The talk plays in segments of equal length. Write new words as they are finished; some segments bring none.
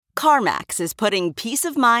CarMax is putting peace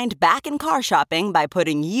of mind back in car shopping by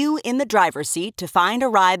putting you in the driver's seat to find a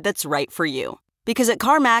ride that's right for you. Because at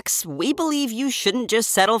CarMax, we believe you shouldn't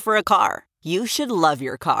just settle for a car. You should love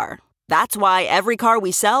your car. That's why every car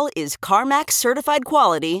we sell is CarMax certified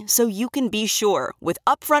quality, so you can be sure with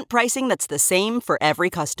upfront pricing that's the same for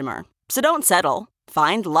every customer. So don't settle.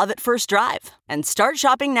 Find love at first drive and start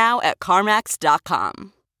shopping now at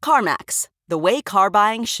CarMax.com. CarMax, the way car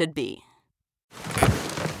buying should be.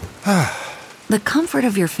 The comfort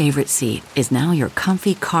of your favorite seat is now your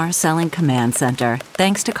comfy car selling command center,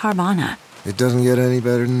 thanks to Carvana. It doesn't get any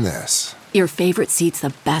better than this. Your favorite seat's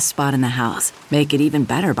the best spot in the house. Make it even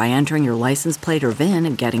better by entering your license plate or VIN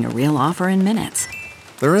and getting a real offer in minutes.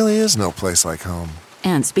 There really is no place like home.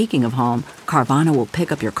 And speaking of home, Carvana will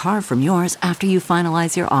pick up your car from yours after you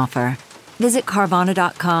finalize your offer. Visit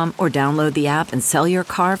Carvana.com or download the app and sell your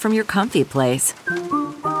car from your comfy place.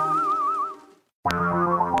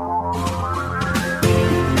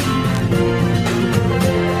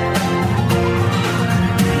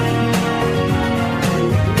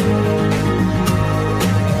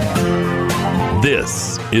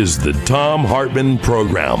 This is the Thom Hartmann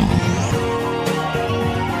Program.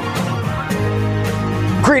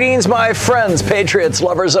 Greetings, my friends, patriots,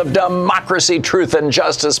 lovers of democracy, truth, and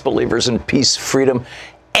justice, believers in peace, freedom,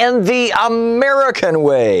 and the American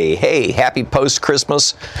way. Hey, happy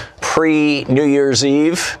post-Christmas, pre-New Year's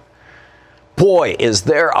Eve. Boy, is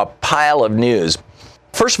there a pile of news.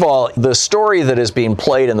 First of all, the story that is being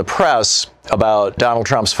played in the press about Donald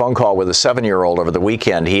Trump's phone call with a 7-year-old over the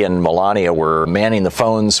weekend. He and Melania were manning the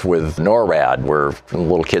phones with NORAD, where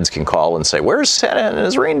little kids can call and say, "Where's Santa and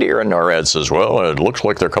his reindeer?" And NORAD says, "Well, it looks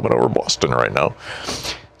like they're coming over Boston right now."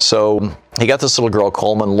 So he got this little girl,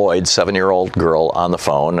 Coleman Lloyd, 7-year-old girl, on the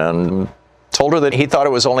phone and told her that he thought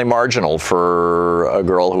it was only marginal for a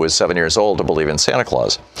girl who was 7 years old to believe in Santa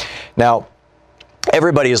Claus. Now,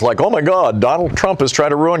 everybody is like, "Oh my God, Donald Trump is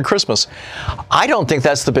trying to ruin Christmas." I don't think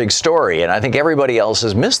that's the big story, and I think everybody else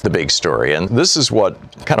has missed the big story, and this is what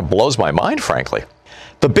kind of blows my mind, frankly.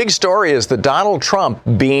 The big story is that Donald Trump,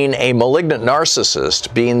 being a malignant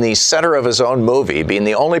narcissist, being the center of his own movie, being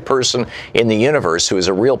the only person in the universe who is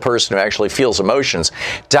a real person who actually feels emotions,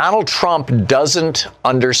 Donald Trump doesn't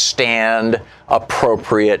understand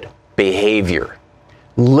appropriate behavior.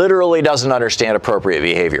 Literally doesn't understand appropriate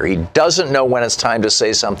behavior. He doesn't know when it's time to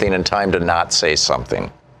say something and time to not say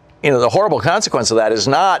something. You know, the horrible consequence of that is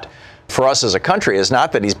not, for us as a country, is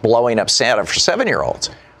not that he's blowing up Santa for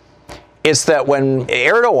 7-year-olds. It's that when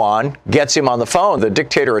Erdogan gets him on the phone, the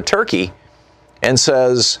dictator of Turkey, and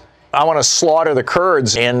says, "I want to slaughter the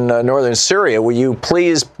Kurds in northern Syria. Will you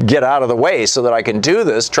please get out of the way so that I can do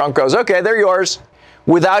this?" Trump goes, "Okay, they're yours,"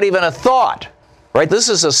 without even a thought. Right? This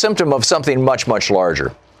is a symptom of something much, much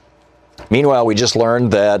larger. Meanwhile, we just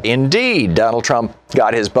learned that, indeed, Donald Trump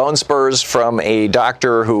got his bone spurs from a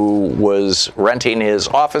doctor who was renting his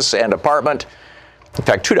office and apartment. In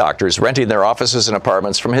fact, 2 doctors renting their offices and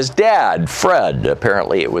apartments from his dad, Fred.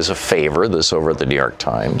 Apparently, it was a favor, this over at the New York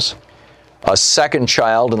Times. A second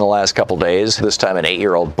child in the last couple days, this time an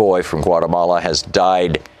 8-year-old boy from Guatemala, has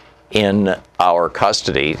died in our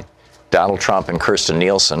custody. Donald Trump and Kirstjen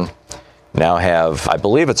Nielsen now have, I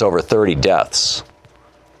believe it's over 30 deaths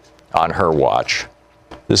on her watch.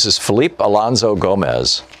 This is Felipe Alonso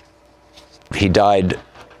Gomez. He died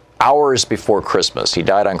hours before Christmas. He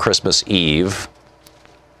died on Christmas Eve.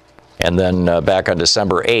 And then back on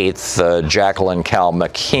December 8th, Jacqueline Cal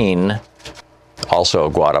McKean, also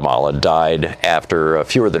of Guatemala, died after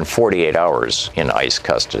fewer than 48 hours in ICE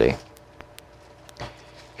custody.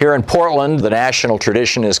 Here in Portland, the national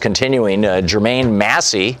tradition is continuing. Jermaine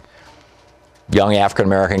Massey, young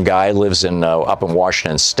African-American guy, lives up in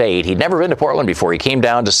Washington State. He'd never been to Portland before. He came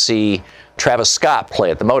down to see Travis Scott play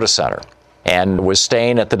at the Moda Center and was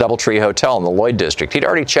staying at the Doubletree Hotel in the Lloyd District. He'd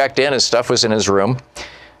already checked in. His stuff was in his room.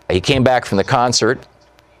 He came back from the concert,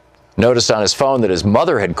 noticed on his phone that his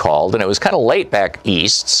mother had called, and it was kind of late back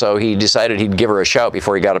east, so he decided he'd give her a shout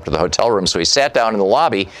before he got up to the hotel room. So he sat down in the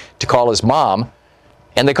lobby to call his mom,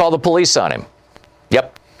 and they called the police on him.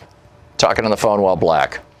 Yep, talking on the phone while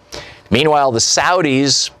black. Meanwhile, the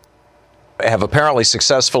Saudis have apparently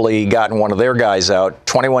successfully gotten one of their guys out,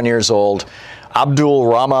 21 years old. Abdul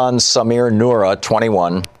Rahman Samir Noura,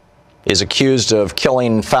 21, is accused of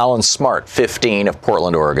killing Fallon Smart, 15, of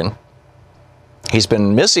Portland, Oregon. He's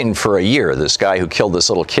been missing for a year, this guy who killed this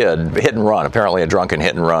little kid, hit and run, apparently a drunken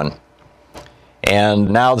hit and run. And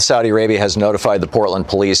now Saudi Arabia has notified the Portland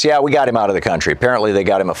police, yeah, we got him out of the country. Apparently they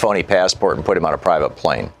got him a phony passport and put him on a private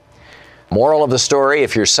plane. Moral of the story,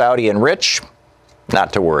 if you're Saudi and rich,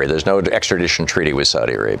 not to worry. There's no extradition treaty with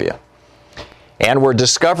Saudi Arabia. And we're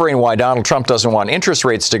discovering why Donald Trump doesn't want interest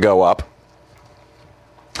rates to go up.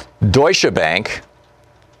 Deutsche Bank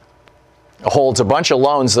holds a bunch of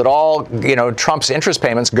loans that all, Trump's interest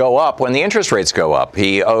payments go up when the interest rates go up.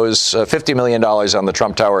 He owes $50 million on the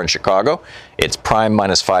Trump Tower in Chicago. It's prime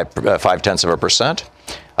minus 0.5%.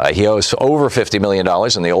 He owes over $50 million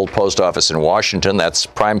in the old post office in Washington. That's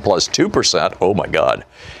prime plus 2%. Oh, my God.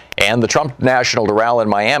 And the Trump National Doral in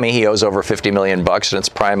Miami, he owes over $50 million, and it's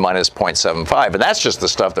prime minus 0.75. And that's just the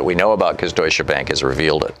stuff that we know about because Deutsche Bank has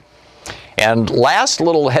revealed it. And last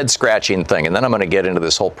little head-scratching thing, and then I'm going to get into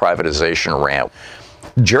this whole privatization rant.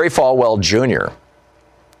 Jerry Falwell Jr.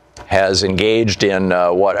 has engaged in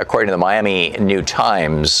what, according to the Miami New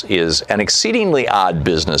Times, is an exceedingly odd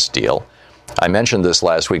business deal. I mentioned this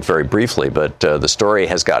last week very briefly, but the story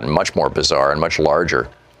has gotten much more bizarre and much larger.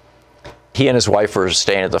 He and his wife were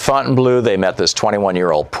staying at the Fontainebleau. They met this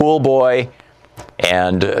 21-year-old pool boy.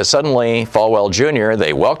 And suddenly, Falwell Jr.,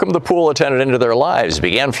 they welcomed the pool attendant into their lives,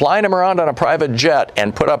 began flying him around on a private jet,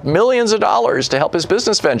 and put up millions of dollars to help his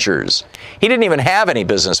business ventures. He didn't even have any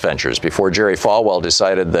business ventures before Jerry Falwell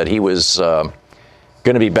decided that he was going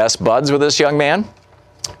to be best buds with this young man,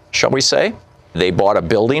 shall we say. They bought a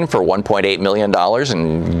building for $1.8 million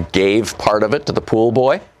and gave part of it to the pool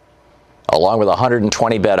boy, along with a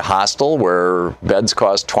 120-bed hostel where beds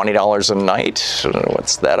cost $20 a night.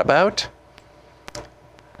 What's that about?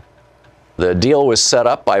 The deal was set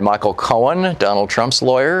up by Michael Cohen, Donald Trump's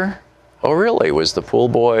lawyer. Oh, really? Was the pool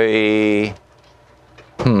boy?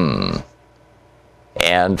 And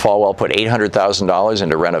Falwell put $800,000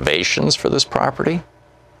 into renovations for this property?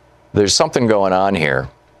 There's something going on here.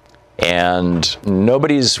 And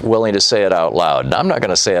nobody's willing to say it out loud. And I'm not going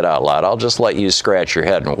to say it out loud. I'll just let you scratch your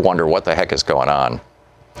head and wonder what the heck is going on.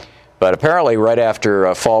 But apparently, right after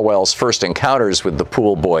Falwell's first encounters with the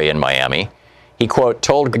pool boy in Miami, he, quote,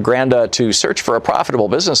 told Granda to search for a profitable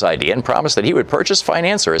business idea and promised that he would purchase,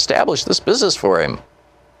 finance, or establish this business for him.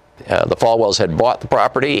 The Falwells had bought the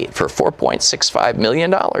property for $4.65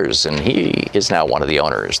 million, and he is now one of the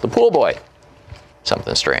owners, the pool boy.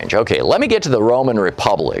 Something strange. Okay, let me get to the Roman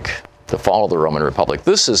Republic, the fall of the Roman Republic.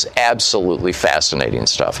 This is absolutely fascinating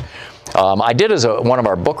stuff. I did as one of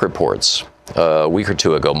our book reports a week or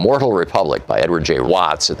two ago, Mortal Republic by Edward J.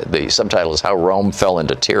 Watts. The subtitle is How Rome Fell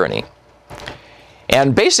into Tyranny.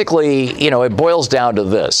 And basically, it boils down to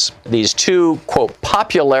this. These two, quote,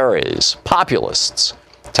 populists,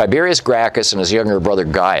 Tiberius Gracchus and his younger brother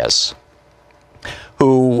Gaius,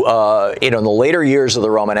 who, in the later years of the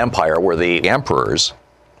Roman Empire were the emperors.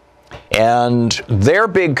 And their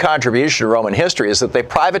big contribution to Roman history is that they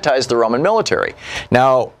privatized the Roman military.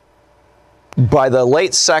 Now, by the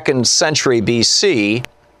late 2nd century BC,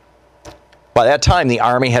 by that time, the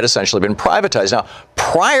army had essentially been privatized. Now,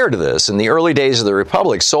 prior to this, in the early days of the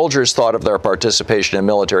Republic, soldiers thought of their participation in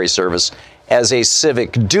military service as a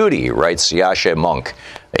civic duty, writes Yashe Monk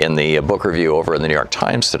in the book review over in the New York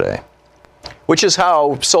Times today, which is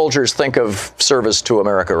how soldiers think of service to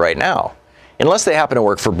America right now, unless they happen to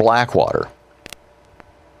work for Blackwater.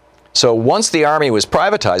 So once the army was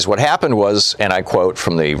privatized, what happened was, and I quote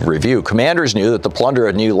from the review, commanders knew that the plunder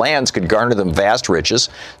of new lands could garner them vast riches.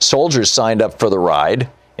 Soldiers signed up for the ride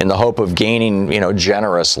in the hope of gaining,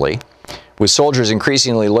 generously. With soldiers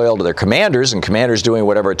increasingly loyal to their commanders and commanders doing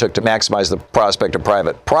whatever it took to maximize the prospect of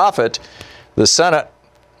private profit, the Senate,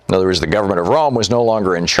 in other words, the government of Rome, was no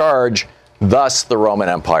longer in charge. Thus, the Roman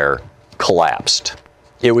Empire collapsed.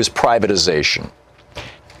 It was privatization.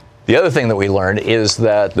 The other thing that we learned is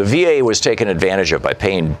that the VA was taken advantage of by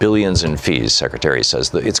paying billions in fees, Secretary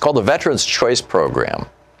says. It's called the Veterans Choice Program.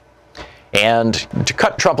 And to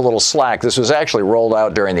cut Trump a little slack, this was actually rolled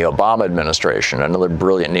out during the Obama administration, another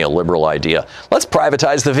brilliant neoliberal idea. Let's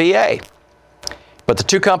privatize the VA. But the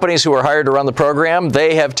two companies who were hired to run the program,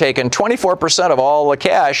 they have taken 24% of all the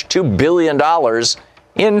cash, $2 billion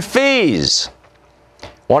in fees.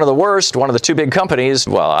 One of the two big companies,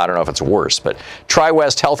 well, I don't know if it's worse, but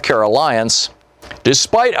TriWest Healthcare Alliance,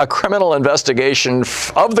 despite a criminal investigation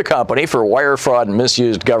of the company for wire fraud and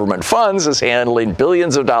misused government funds, is handling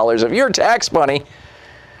billions of dollars of your tax money.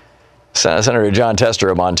 Senator John Tester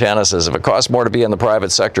of Montana says if it costs more to be in the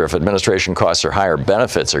private sector, if administration costs are higher,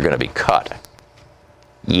 benefits are going to be cut.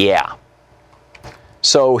 Yeah.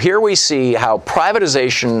 So here we see how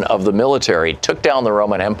privatization of the military took down the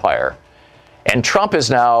Roman Empire. And Trump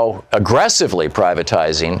is now aggressively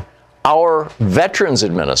privatizing our Veterans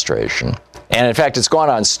Administration. And in fact, it's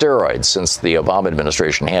gone on steroids since the Obama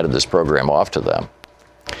administration handed this program off to them.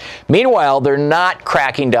 Meanwhile, they're not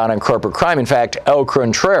cracking down on corporate crime. In fact, au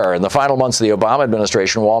contraire, in the final months of the Obama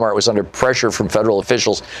administration, Walmart was under pressure from federal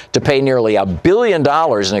officials to pay nearly $1 billion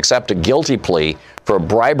and accept a guilty plea for a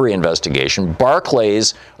bribery investigation.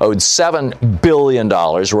 Barclays owed $7 billion.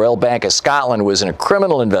 Royal Bank of Scotland was in a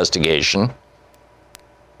criminal investigation.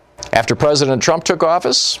 After President Trump took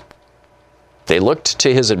office, they looked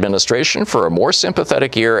to his administration for a more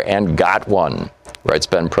sympathetic ear and got one, writes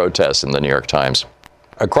Ben Protest in the New York Times.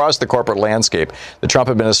 Across the corporate landscape, the Trump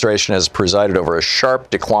administration has presided over a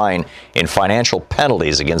sharp decline in financial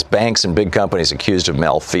penalties against banks and big companies accused of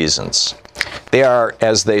malfeasance. They are,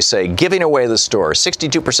 as they say, giving away the store.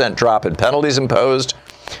 62% drop in penalties imposed,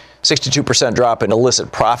 62% drop in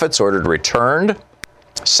illicit profits ordered returned,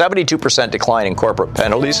 72% decline in corporate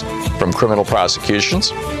penalties from criminal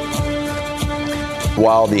prosecutions.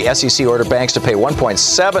 While the SEC ordered banks to pay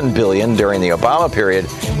 $1.7 billion during the Obama period,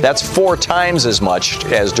 that's 4 times as much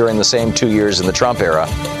as during the same 2 years in the Trump era.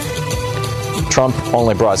 Trump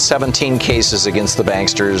only brought 17 cases against the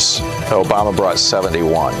banksters. Obama brought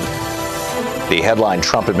 71. The headline,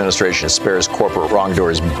 Trump administration spares corporate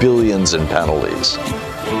wrongdoers billions in penalties.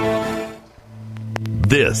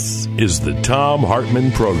 This is the Thom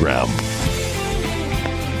Hartmann Program.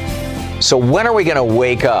 So when are we going to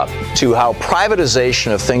wake up to how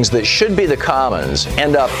privatization of things that should be the commons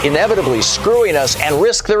end up inevitably screwing us and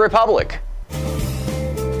risk the republic?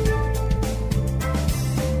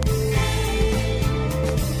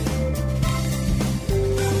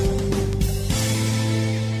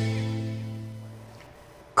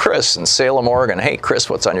 Chris in Salem, Oregon. Hey,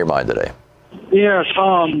 Chris, what's on your mind today? Yeah,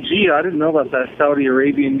 Tom, I didn't know about that Saudi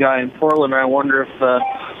Arabian guy in Portland. I wonder if the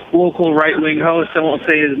local right-wing host, I won't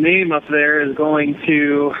say his name up there, is going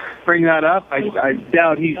to bring that up. I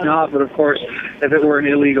doubt he's not, but of course, if it were an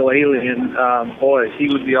illegal alien, boy, he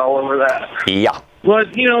would be all over that. Yeah. But,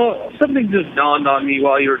 something just dawned on me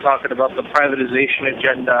while you were talking about the privatization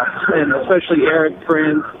agenda, and especially Eric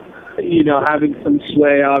Prince, having some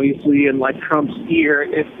sway, obviously, in like Trump's ear.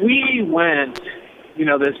 If we went,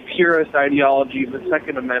 this purist ideology of the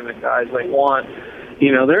Second Amendment guys,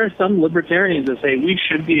 there are some libertarians that say we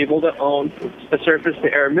should be able to own a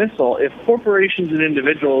surface-to-air missile. If corporations and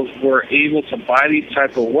individuals were able to buy these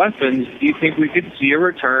type of weapons, do you think we could see a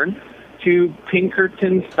return to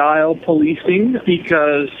Pinkerton-style policing?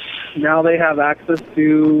 Because now they have access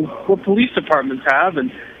to what police departments have,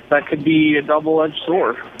 and that could be a double-edged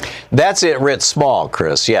sword. That's it writ small,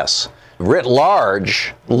 Chris, yes. Writ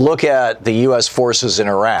large, look at the U.S. forces in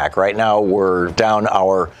Iraq. Right now, we're down,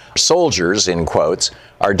 our soldiers, in quotes,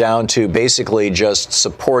 are down to basically just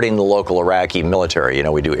supporting the local Iraqi military.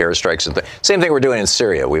 We do airstrikes. And same thing we're doing in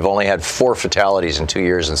Syria. We've only had 4 fatalities in 2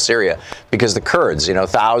 years in Syria because the Kurds,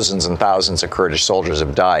 thousands and thousands of Kurdish soldiers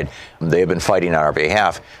have died. They've been fighting on our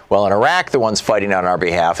behalf. Well, in Iraq, the ones fighting on our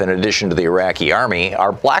behalf, in addition to the Iraqi army,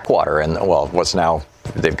 are Blackwater and, what's now,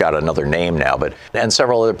 they've got another name now, and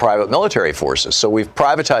several other private military forces. So we've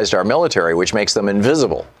privatized our military, which makes them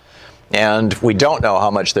invisible. And we don't know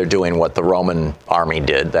how much they're doing what the Roman army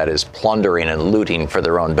did, that is plundering and looting for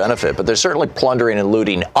their own benefit. But they're certainly plundering and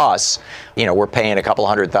looting us. We're paying a couple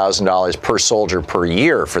 $100,000 per soldier per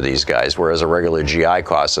year for these guys, whereas a regular GI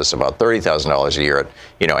costs us about $30,000 a year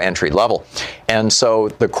at, entry level. And so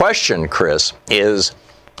the question, Chris, is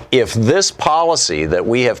if this policy that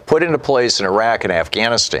we have put into place in Iraq and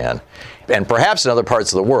Afghanistan, and perhaps in other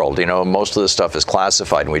parts of the world, most of this stuff is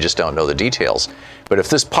classified and we just don't know the details. But if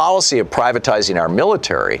this policy of privatizing our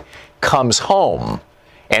military comes home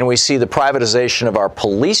and we see the privatization of our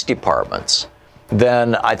police departments,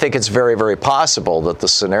 then I think it's very, very possible that the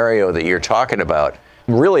scenario that you're talking about,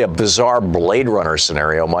 really a bizarre Blade Runner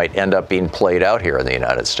scenario, might end up being played out here in the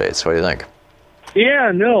United States. What do you think?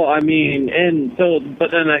 Yeah, no,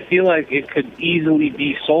 but then I feel like it could easily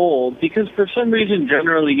be sold because for some reason,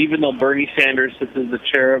 generally, even though Bernie Sanders sits as the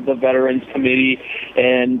chair of the Veterans Committee,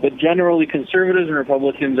 but generally conservatives and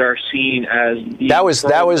Republicans are seen as that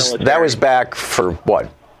was back for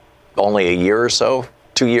what, only a year or so,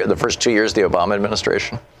 2 years, the first 2 years of the Obama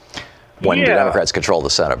administration, when the Democrats controlled the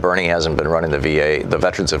Senate. Bernie hasn't been running the VA, the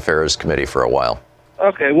Veterans Affairs Committee, for a while.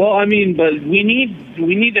 Okay, well, but we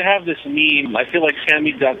need to have this meme. I feel like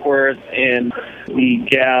Sammy Duckworth and the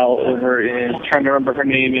gal over in, trying to remember her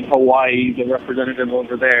name, in Hawaii, the representative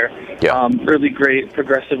over there, really great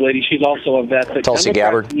progressive lady. She's also a vet. Tulsi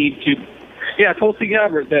Gabbard. Tulsi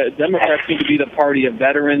Gabbard. The Democrats need to be the party of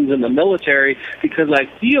veterans and the military because I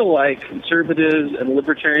feel like conservatives and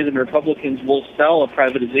libertarians and Republicans will sell a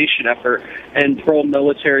privatization effort and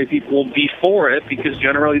pro-military people will be for it because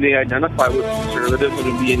generally they identify with conservatives and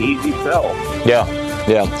it would be an easy sell. Yeah.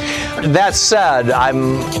 Yeah. That said,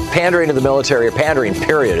 pandering to the military, or pandering,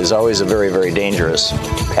 period, is always a very, very dangerous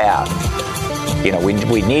path. You know,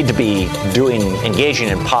 we need to be engaging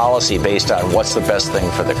in policy based on what's the best thing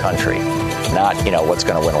for the country, not, what's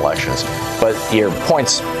going to win elections. But your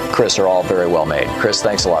points, Chris, are all very well made. Chris,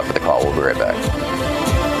 thanks a lot for the call. We'll be right back.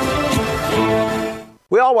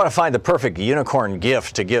 We all want to find the perfect unicorn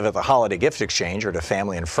gift to give at the holiday gift exchange or to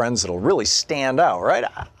family and friends that'll really stand out, right?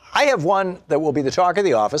 I have one that will be the talk of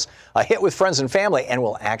the office, a hit with friends and family, and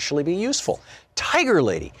will actually be useful. Tiger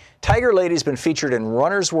Lady. Tiger Lady's been featured in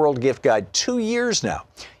Runner's World Gift Guide 2 years now.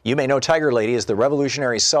 You may know Tiger Lady as the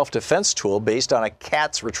revolutionary self-defense tool based on a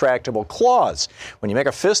cat's retractable claws. When you make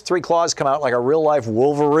a fist, 3 claws come out like a real-life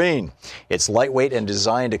Wolverine. It's lightweight and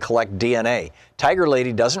designed to collect DNA. Tiger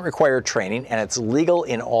Lady doesn't require training, and it's legal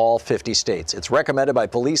in all 50 states. It's recommended by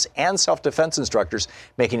police and self-defense instructors,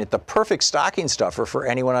 making it the perfect stocking stuffer for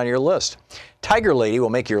anyone on your list. Tiger Lady will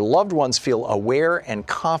make your loved ones feel aware and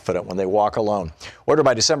confident when they walk alone. Order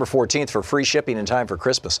by December 14th for free shipping in time for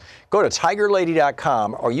Christmas. Go to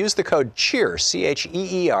tigerlady.com or use the code CHEER,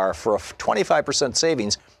 C-H-E-E-R, for a 25%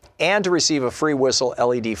 savings and to receive a free whistle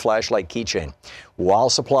LED flashlight keychain while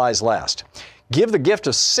supplies last. Give the gift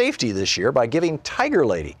of safety this year by giving Tiger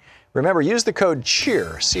Lady. Remember, use the code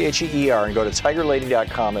CHEER, C-H-E-E-R, and go to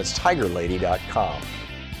tigerlady.com. That's tigerlady.com.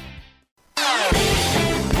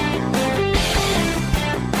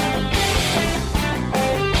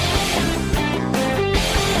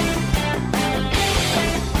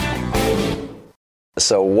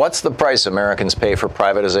 So what's the price Americans pay for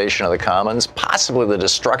privatization of the commons? Possibly the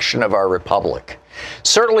destruction of our republic.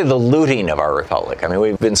 Certainly the looting of our republic. I mean,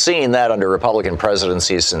 we've been seeing that under Republican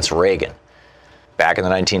presidencies since Reagan. Back in the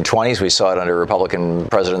 1920s, we saw it under Republican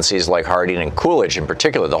presidencies like Harding and Coolidge, in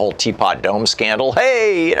particular, the whole Teapot Dome scandal.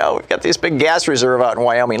 Hey, we've got this big gas reserve out in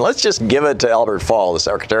Wyoming. Let's just give it to Albert Fall, the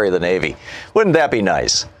Secretary of the Navy. Wouldn't that be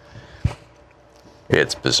nice?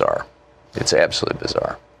 It's bizarre. It's absolutely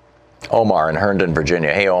bizarre. Omar in Herndon,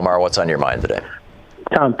 Virginia. Hey, Omar, what's on your mind today?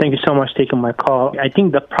 Tom, thank you so much for taking my call. I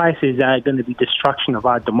think the price is going to be destruction of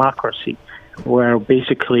our democracy, where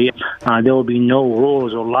basically there will be no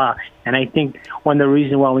rules or law. And I think one of the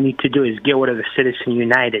reasons why we need to do is get rid of the Citizen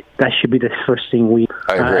United. That should be the first thing we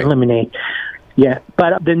eliminate. Yeah,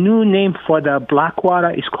 but the new name for the Blackwater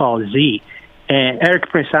is called Z. And Eric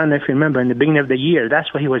Prince, I don't know if you remember, in the beginning of the year,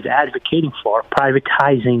 that's what he was advocating for,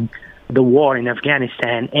 privatizing the war in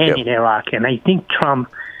Afghanistan and in Iraq. And I think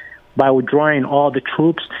Trump, by withdrawing all the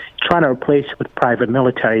troops, trying to replace it with private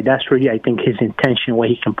military, that's really, I think, his intention, where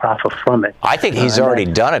he can profit from it. I think he's already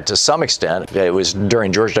done it to some extent. It was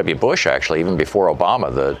during George W. Bush, actually, even before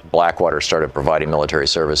Obama, that Blackwater started providing military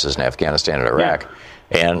services in Afghanistan and Iraq.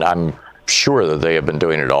 Yeah. And I'm sure that they have been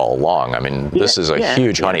doing it all along. I mean, this is a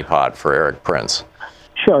huge honeypot for Eric Prince.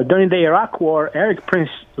 Sure. During the Iraq War, Eric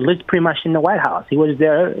Prince lived pretty much in the White House. He was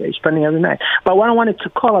there spending every night. But what I wanted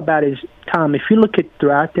to call about is, Tom, if you look at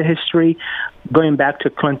throughout the history, going back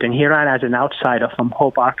to Clinton, he ran as an outsider from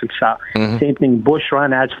Hope, Arkansas. Mm-hmm. Same thing, Bush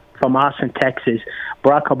ran as from Austin, Texas.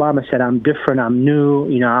 Barack Obama said, I'm different, I'm new,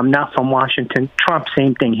 I'm not from Washington. Trump,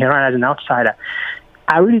 same thing. He ran as an outsider.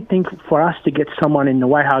 I really think for us to get someone in the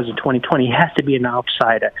White House in 2020, he has to be an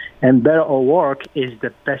outsider. And Beto O'Rourke is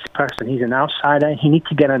the best person. He's an outsider. He needs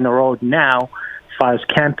to get on the road now as far as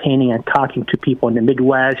campaigning and talking to people in the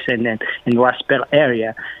Midwest and then in the Rust Belt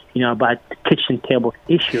area, about kitchen table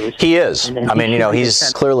issues. He is. I mean,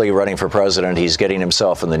 he's clearly running for president. He's getting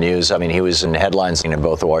himself in the news. I mean, he was in headlines in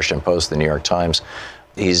both the Washington Post and the New York Times.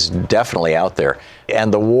 He's definitely out there.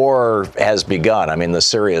 And the war has begun. I mean, the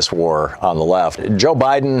serious war on the left. Joe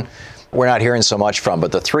Biden, we're not hearing so much from,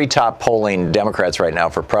 but the 3 top polling Democrats right now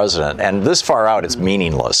for president, and this far out, it's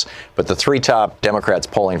meaningless, but the 3 top Democrats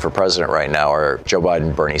polling for president right now are Joe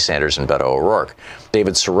Biden, Bernie Sanders, and Beto O'Rourke.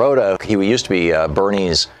 David Sirota, he used to be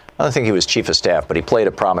Bernie's, I don't think he was chief of staff, but he played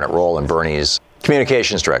a prominent role in Bernie's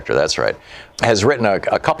communications director, that's right, has written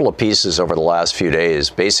a couple of pieces over the last few days,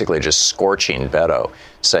 basically just scorching Beto,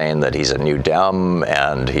 saying that he's a new Dem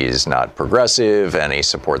and he's not progressive and he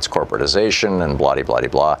supports corporatization and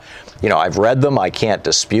blah-de-blah-de-blah. I've read them. I can't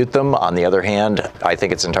dispute them. On the other hand, I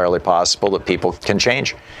think it's entirely possible that people can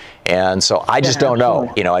change. And so I just don't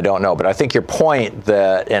know. I don't know. But I think your point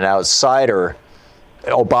that an outsider,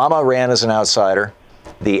 Obama ran as an outsider.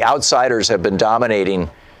 The outsiders have been dominating.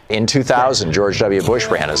 In 2000, George W. Bush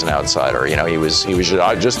ran as an outsider. He was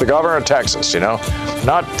just the governor of Texas,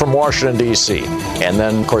 not from Washington, D.C. And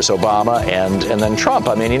then, of course, Obama and then Trump.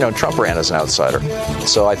 I mean, Trump ran as an outsider.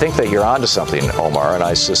 So I think that you're onto something, Omar, and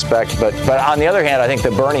I suspect. But on the other hand, I think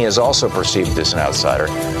that Bernie is also perceived as an outsider.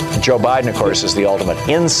 Joe Biden, of course, is the ultimate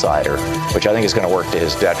insider, which I think is going to work to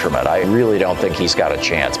his detriment. I really don't think he's got a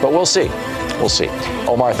chance, but we'll see. We'll see.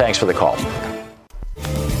 Omar, thanks for the call.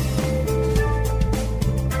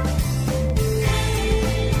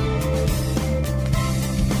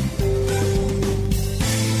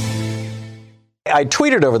 I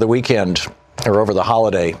tweeted over the weekend, or over the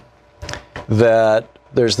holiday, that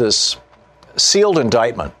there's this sealed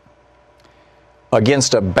indictment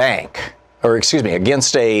against a bank, or excuse me,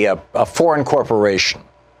 against a foreign corporation,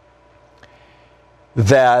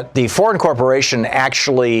 that the foreign corporation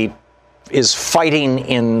actually is fighting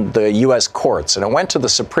in the U.S. courts, and it went to the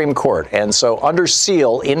Supreme Court. And so under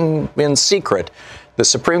seal, in secret, the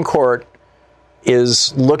Supreme Court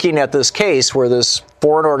is looking at this case where this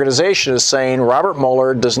foreign organization is saying Robert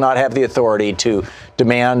Mueller does not have the authority to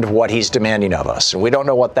demand what he's demanding of us. And we don't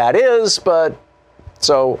know what that is, but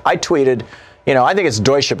so I tweeted, I think it's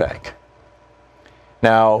Deutsche Bank.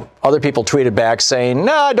 Now, other people tweeted back saying,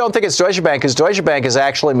 no, I don't think it's Deutsche Bank, because Deutsche Bank is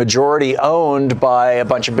actually majority owned by a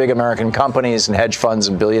bunch of big American companies and hedge funds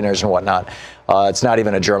and billionaires and whatnot. It's not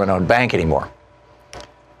even a German-owned bank anymore.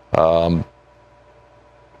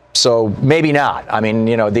 So maybe not. I mean,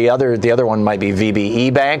 the other one might be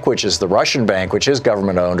VBE Bank, which is the Russian bank, which is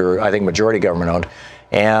government-owned, or I think majority government-owned,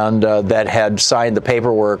 and that had signed the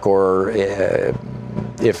paperwork, or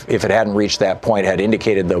if it hadn't reached that point, had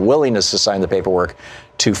indicated the willingness to sign the paperwork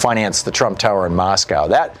to finance the Trump Tower in Moscow.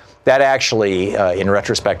 That actually, in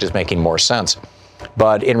retrospect, is making more sense.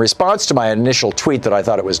 But in response to my initial tweet that I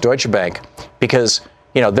thought it was Deutsche Bank, because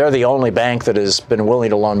they're the only bank that has been willing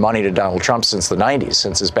to loan money to Donald Trump since the 90s,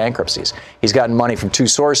 since his bankruptcies. He's gotten money from two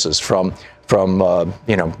sources, from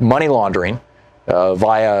money laundering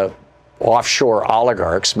via offshore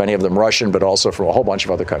oligarchs, many of them Russian, but also from a whole bunch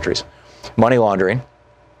of other countries. Money laundering.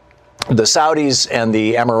 The Saudis and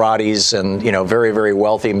the Emiratis and, very, very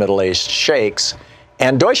wealthy middle-aged sheikhs,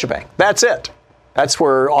 and Deutsche Bank. That's it. That's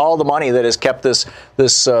where all the money that has kept this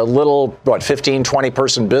little, 15,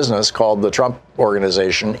 20-person business called the Trump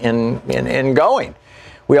Organization in going.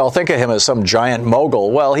 We all think of him as some giant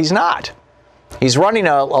mogul. Well, he's not. He's running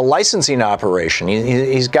a licensing operation.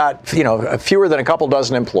 He's got, fewer than a couple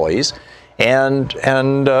dozen employees, and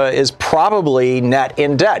is probably net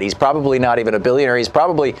in debt. He's probably not even a billionaire. He's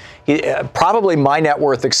probably my net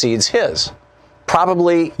worth exceeds his.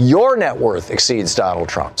 Probably your net worth exceeds Donald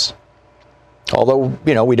Trump's. Although,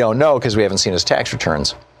 we don't know because we haven't seen his tax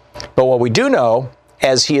returns. But what we do know,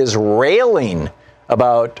 as he is railing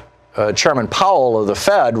about Chairman Powell of the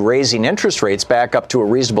Fed raising interest rates back up to a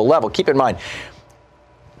reasonable level, keep in mind,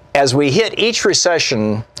 as we hit each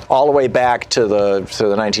recession all the way back to the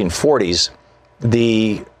 1940s,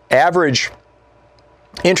 the average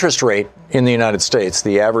interest rate in the United States,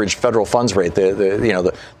 the average federal funds rate,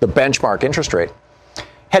 the benchmark interest rate,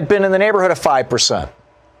 had been in the neighborhood of 5%.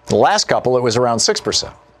 The last couple, it was around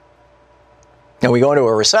 6%. And we go into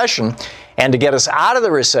a recession, and to get us out of the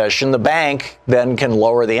recession, the bank then can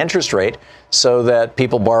lower the interest rate so that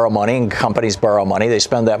people borrow money and companies borrow money. They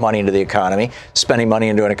spend that money into the economy. Spending money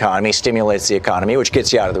into an economy stimulates the economy, which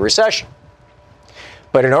gets you out of the recession.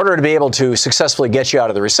 But in order to be able to successfully get you out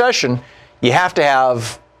of the recession, you have to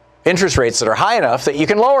have interest rates that are high enough that you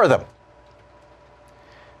can lower them.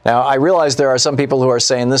 Now, I realize there are some people who are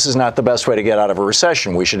saying this is not the best way to get out of a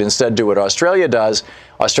recession. We should instead do what Australia does.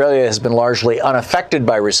 Australia has been largely unaffected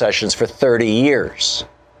by recessions for 30 years.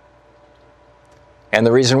 And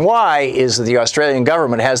the reason why is that the Australian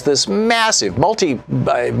government has this massive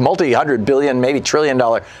multi-hundred billion, maybe $1 trillion,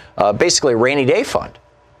 basically rainy day fund.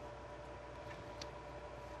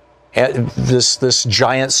 And this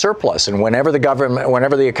giant surplus. And whenever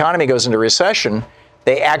the economy goes into recession,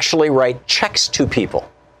 they actually write checks to people.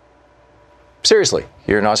 Seriously,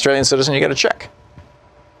 you're an Australian citizen, you get a check.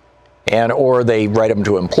 Or they write them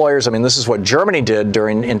to employers. I mean, this is what Germany did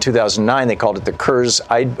in 2009. They called it the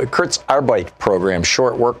Kurzarbeit program,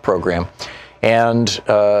 short work program. And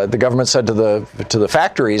the government said to the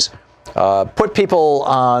factories, put people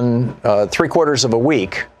on 3/4 of a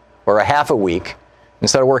week or a half a week.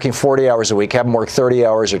 Instead of working 40 hours a week, have them work 30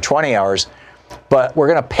 hours or 20 hours. But we're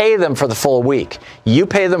going to pay them for the full week. You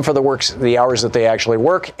pay them for the hours that they actually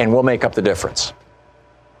work, and we'll make up the difference.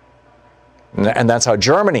 And that's how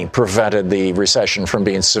Germany prevented the recession from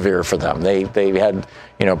being severe for them. They had,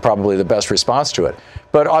 probably the best response to it.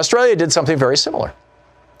 But Australia did something very similar.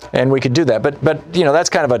 And we could do that. But that's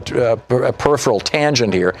kind of a peripheral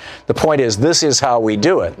tangent here. The point is, this is how we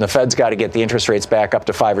do it. And the Fed's got to get the interest rates back up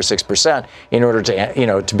to 5 or 6% in order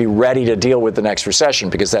to, to be ready to deal with the next recession,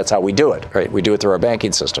 because that's how we do it, right? We do it through our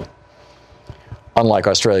banking system, unlike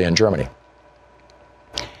Australia and Germany.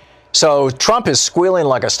 So Trump is squealing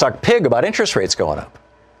like a stuck pig about interest rates going up.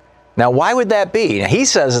 Now, why would that be? Now, he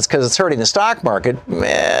says it's because it's hurting the stock market.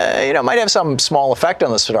 It might have some small effect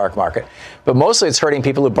on the stock market, but mostly it's hurting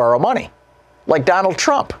people who borrow money, like Donald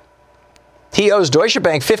Trump. He owes Deutsche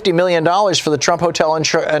Bank $50 million for the Trump Hotel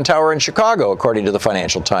and Tower in Chicago, according to the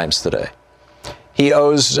Financial Times today. He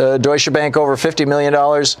owes Deutsche Bank over $50 million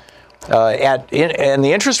and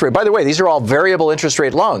the interest rate. By the way, these are all variable interest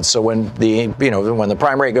rate loans. So when the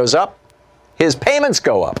prime rate goes up, his payments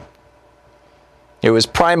go up. It was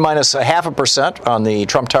prime minus 0.5% on the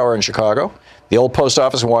Trump Tower in Chicago, the old post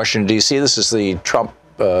office in Washington, D.C. This is the Trump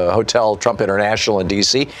Hotel, Trump International in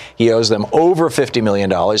D.C. He owes them over $50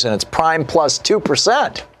 million, and it's prime plus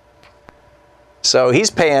 2%. So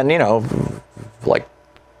he's paying, like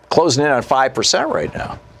closing in on 5% right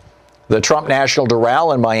now. The Trump National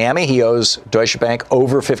Doral in Miami, he owes Deutsche Bank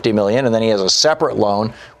over $50 million, and then he has a separate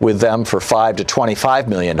loan with them for $5 to $25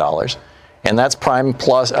 million. And that's prime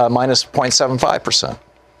plus minus 0.75%.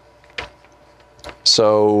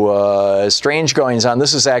 So strange goings on.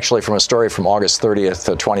 This is actually from a story from August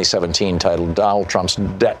 30th, 2017, titled "Donald Trump's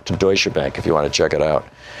Debt to Deutsche Bank," if you want to check it out.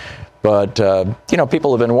 But,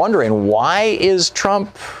 people have been wondering, why is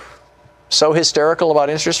Trump so hysterical about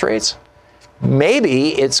interest rates?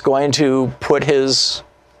 Maybe it's going to put his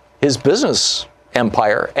business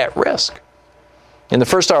empire at risk. In the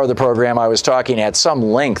first hour of the program, I was talking at some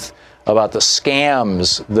length about the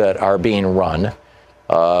scams that are being run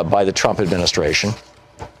by the Trump administration.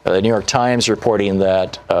 The New York Times reporting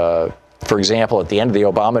that, for example, at the end of the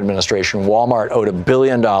Obama administration, Walmart owed $1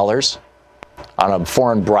 billion on a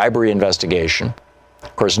foreign bribery investigation.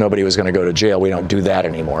 Of course, nobody was going to go to jail. We don't do that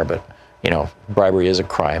anymore, but, bribery is a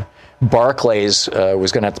crime. Barclays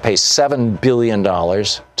was going to have to pay $7 billion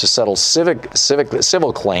to settle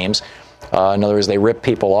civil claims. In other words, they ripped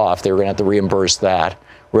people off. They were going to have to reimburse that.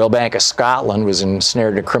 Royal Bank of Scotland was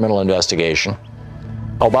ensnared in a criminal investigation.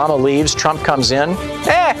 Obama leaves, Trump comes in.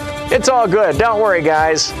 It's all good. Don't worry,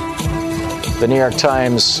 guys. The New York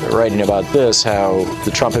Times writing about this, how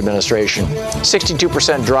the Trump administration,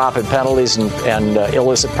 62% drop in penalties and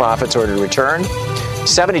illicit profits ordered returned,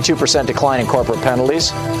 72% decline in corporate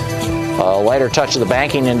penalties, a lighter touch of the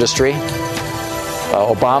banking industry.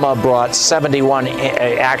 Obama brought 71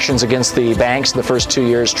 actions against the banks in the first 2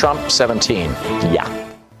 years. Trump, 17. Yeah.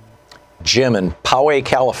 Jim in Poway,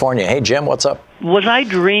 California. Hey, Jim, what's up? Was I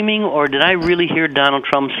dreaming, or did I really hear Donald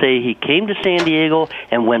Trump say he came to San Diego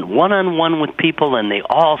and went one-on-one with people, and they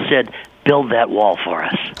all said, build that wall for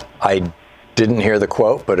us? I didn't hear the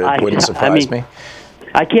quote, but it wouldn't surprise me.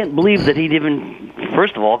 I can't believe that he'd even,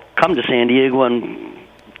 first of all, come to San Diego and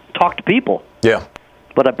talk to people. Yeah.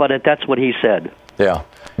 But that's what he said. Yeah.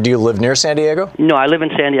 Do you live near San Diego? No, I live in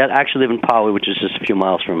San Diego. I actually live in Poway, which is just a few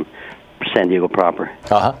miles from San Diego proper.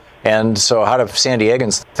 Uh-huh. And so how do San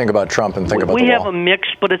Diegans think about Trump and think about the wall? We have a mix,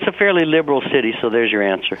 but it's a fairly liberal city, so there's your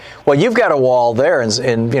answer. Well, you've got a wall there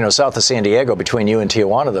in south of San Diego between you and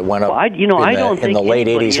Tijuana that went up in the late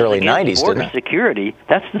 80s, early 90s, didn't it? Security.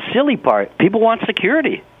 That's the silly part. People want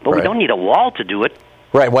security, but we don't need a wall to do it.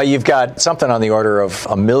 Right. Well, you've got something on the order of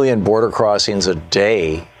 1 million border crossings a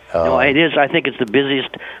day. No, it is. I think it's the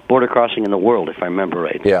busiest border crossing in the world, if I remember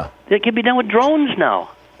right. Yeah. It can be done with drones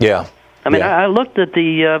now. Yeah. I mean, I looked at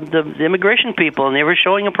the immigration people, and they were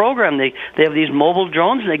showing a program. They have these mobile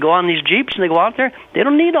drones, and they go on these jeeps, and they go out there. They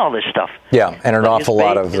don't need all this stuff. Yeah, and an awful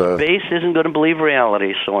lot of the base isn't going to believe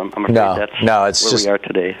reality. So I'm afraid that's where we are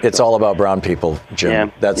today. It's all about brown people, Jim.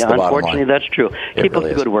 Yeah, that's the bottom line. Unfortunately, that's true. Keep up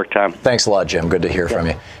the good work, Tom. Thanks a lot, Jim. Good to hear from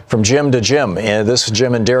you. From Jim to Jim. This is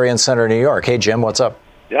Jim in Darien Center, New York. Hey, Jim, what's up?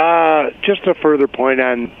 Just a further point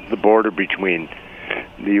on the border between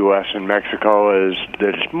the U.S. and Mexico is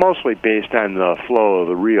that it's mostly based on the flow of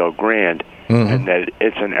the Rio Grande, and that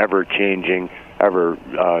it's an ever-changing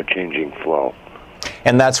flow.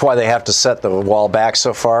 And that's why they have to set the wall back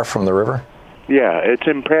so far from the river? Yeah, it's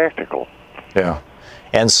impractical. Yeah.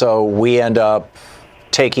 And so we end up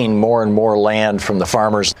taking more and more land from the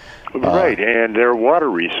farmers. Right, and their water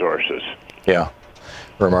resources. Yeah.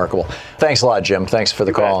 Remarkable. Thanks a lot, Jim. Thanks for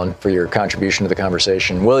the call and for your contribution to the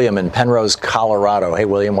conversation. William in Penrose, Colorado. Hey,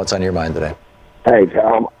 William, what's on your mind today? Hey,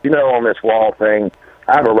 Tom, on this wall thing,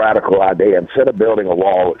 I have a radical idea. Instead of building a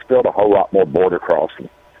wall, let's build a whole lot more border crossing.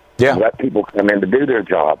 Yeah. Let people come in to do their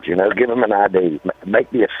jobs, give them an ID,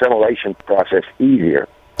 make the assimilation process easier.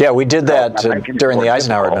 Yeah, we did that during the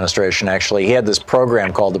Eisenhower administration, actually. He had this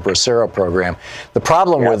program called the Bracero program. The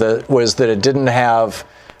problem with it was that it didn't have...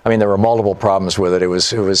 there were multiple problems with it. It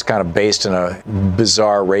was kind of based in a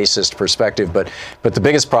bizarre racist perspective, but the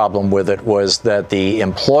biggest problem with it was that the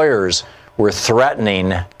employers were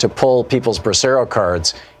threatening to pull people's Bracero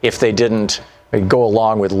cards if they didn't go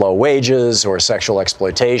along with low wages or sexual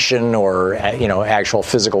exploitation or, actual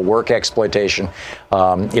physical work exploitation.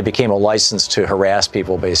 It became a license to harass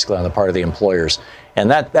people basically on the part of the employers. And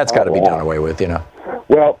that's got to be done away with,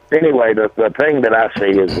 Well, anyway, the thing that I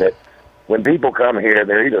see is that when people come here,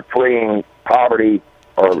 they're either fleeing poverty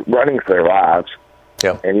or running for their lives.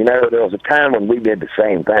 Yep. And, there was a time when we did the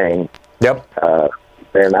same thing. Yep.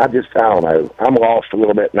 And I don't know. I'm lost a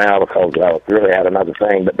little bit now because I really had another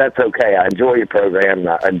thing, but that's okay. I enjoy your program.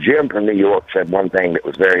 And Jim from New York said one thing that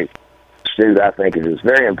was very astute, I think, is it's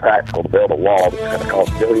very impractical to build a wall that's going to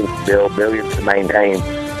cost billions to build, billions to maintain.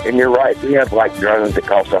 And you're right. We have drones that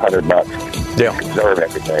cost $100 to conserve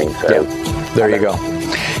everything. So there you go.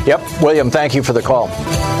 Yep. William, thank you for the call.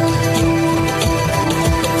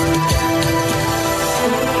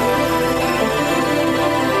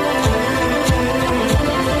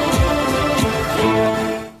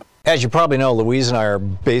 As you probably know, Louise and I are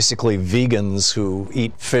basically vegans who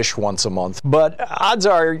eat fish once a month, but odds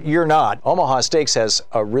are you're not. Omaha Steaks has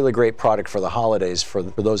a really great product for the holidays for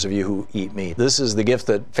those of you who eat meat. This is the gift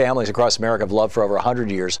that families across America have loved for over 100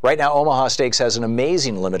 years. Right now, Omaha Steaks has an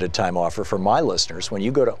amazing limited time offer for my listeners when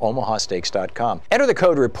you go to omahasteaks.com. Enter the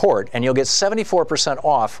code REPORT and you'll get 74%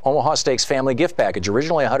 off Omaha Steaks family gift package.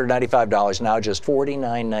 Originally $195, now just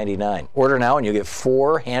 $49.99. Order now and you'll get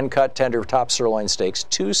 4 hand-cut tender top sirloin steaks,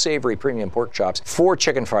 2 savory premium pork chops, 4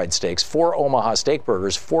 chicken fried steaks, 4 Omaha steak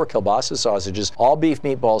burgers, 4 kielbasa sausages, all beef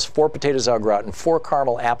meatballs, 4 potatoes au gratin, 4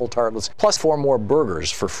 caramel apple tartlets, plus 4 more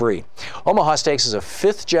burgers for free. Omaha Steaks is a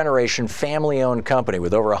 5th-generation family-owned company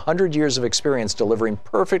with over 100 years of experience delivering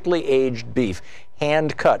perfectly aged beef,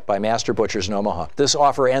 hand-cut by master butchers in Omaha. This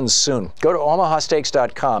offer ends soon. Go to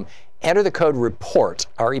omahasteaks.com. Enter the code REPORT,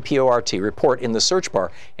 R-E-P-O-R-T, REPORT in the search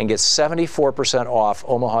bar and get 74% off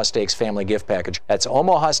Omaha Steaks family gift package. That's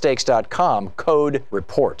omahasteaks.com, code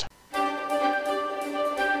REPORT.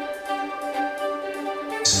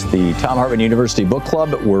 The Thom Hartmann University Book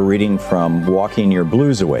Club, we're reading from Walking Your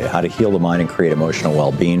Blues Away, How to Heal the Mind and Create Emotional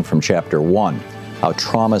Well-Being from Chapter 1, How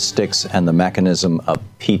Trauma Sticks and the Mechanism of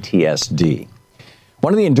PTSD.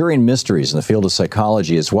 One of the enduring mysteries in the field of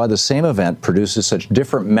psychology is why the same event produces such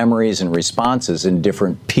different memories and responses in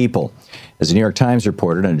different people. As the New York Times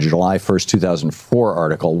reported in a July 1st, 2004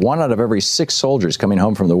 article, 1 out of every 6 soldiers coming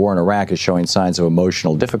home from the war in Iraq is showing signs of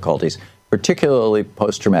emotional difficulties, particularly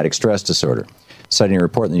post-traumatic stress disorder. Citing a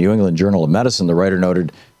report in the New England Journal of Medicine, the writer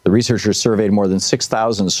noted the researchers surveyed more than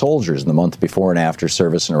 6,000 soldiers in the month before and after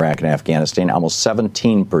service in Iraq and Afghanistan. Almost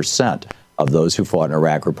 17% of those who fought in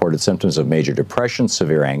Iraq reported symptoms of major depression,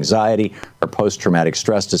 severe anxiety, or post-traumatic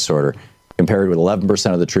stress disorder, compared with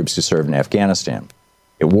 11% of the troops who served in Afghanistan.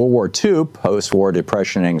 In World War II, post-war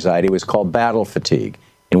depression and anxiety was called battle fatigue.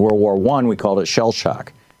 In World War I, we called it shell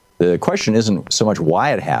shock. The question isn't so much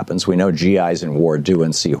why it happens. We know GIs in war do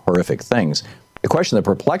and see horrific things. The question that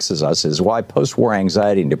perplexes us is why post-war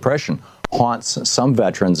anxiety and depression haunts some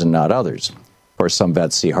veterans and not others. Of course, some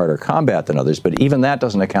vets see harder combat than others, but even that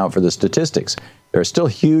doesn't account for the statistics. There are still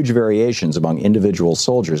huge variations among individual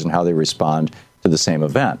soldiers in how they respond to the same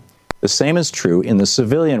event. The same is true in the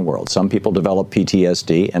civilian world. Some people develop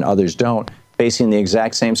PTSD and others don't, facing the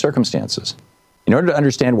exact same circumstances. In order to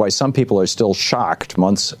understand why some people are still shocked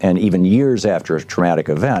months and even years after a traumatic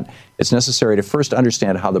event, it's necessary to first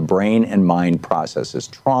understand how the brain and mind processes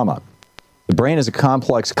trauma. The brain is a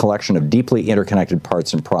complex collection of deeply interconnected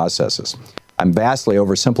parts and processes. I'm vastly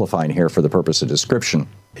oversimplifying here for the purpose of description.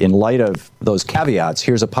 In light of those caveats,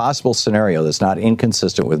 here's a possible scenario that's not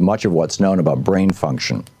inconsistent with much of what's known about brain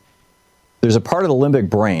function. There's a part of the limbic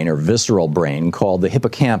brain, or visceral brain, called the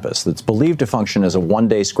hippocampus that's believed to function as a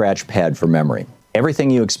one-day scratch pad for memory.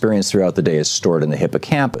 Everything you experience throughout the day is stored in the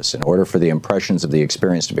hippocampus. In order for the impressions of the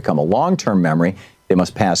experience to become a long-term memory, they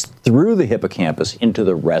must pass through the hippocampus into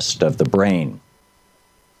the rest of the brain.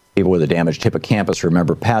 People with a damaged hippocampus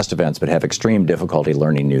remember past events but have extreme difficulty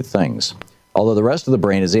learning new things. Although the rest of the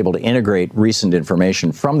brain is able to integrate recent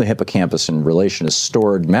information from the hippocampus in relation to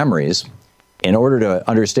stored memories, in order to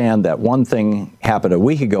understand that one thing happened a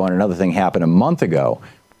week ago and another thing happened a month ago,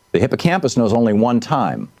 the hippocampus knows only one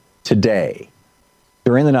time, today.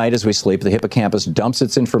 During the night as we sleep, the hippocampus dumps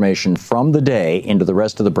its information from the day into the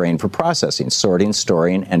rest of the brain for processing, sorting,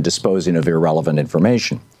 storing, and disposing of irrelevant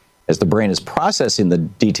information. As the brain is processing the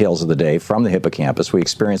details of the day from the hippocampus, we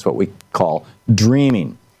experience what we call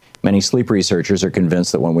dreaming. Many sleep researchers are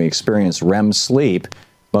convinced that when we experience REM sleep,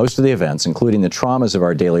 most of the events, including the traumas of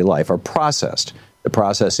our daily life, are processed. The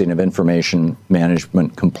processing of information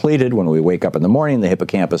management completed. When we wake up in the morning, the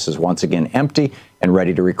hippocampus is once again empty and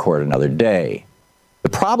ready to record another day. The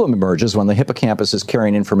problem emerges when the hippocampus is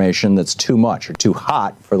carrying information that's too much or too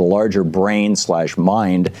hot for the larger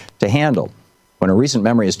brain/mind to handle. When a recent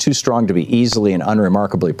memory is too strong to be easily and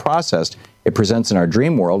unremarkably processed, it presents in our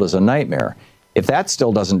dream world as a nightmare. If that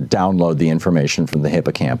still doesn't download the information from the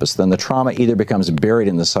hippocampus, then the trauma either becomes buried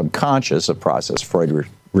in the subconscious, a process Freud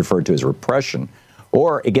referred to as repression,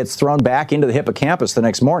 or it gets thrown back into the hippocampus the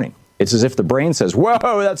next morning. It's as if the brain says,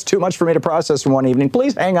 whoa, that's too much for me to process in one evening.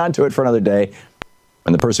 Please hang on to it for another day.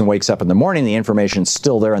 When the person wakes up in the morning, the information's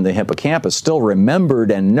still there in the hippocampus, still remembered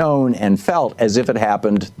and known and felt as if it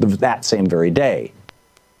happened that same very day.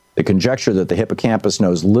 The conjecture that the hippocampus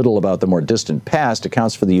knows little about the more distant past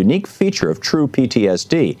accounts for the unique feature of true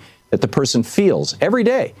PTSD, that the person feels every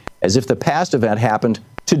day as if the past event happened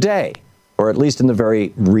today, or at least in the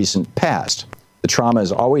very recent past. The trauma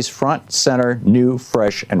is always front, center, new,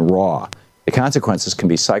 fresh, and raw. The consequences can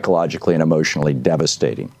be psychologically and emotionally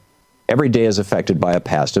devastating. Every day is affected by a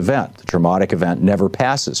past event. The traumatic event never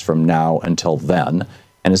passes from now until then,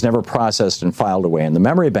 and is never processed and filed away in the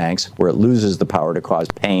memory banks, where it loses the power to cause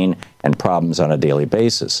pain and problems on a daily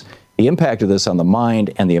basis. The impact of this on the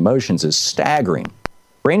mind and the emotions is staggering.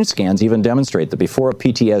 Brain scans even demonstrate that before a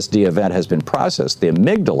PTSD event has been processed, the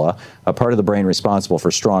amygdala, a part of the brain responsible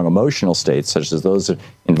for strong emotional states, such as those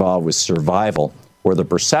involved with survival or the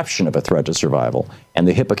perception of a threat to survival, and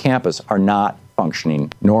the hippocampus are not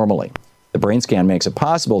functioning normally. The brain scan makes it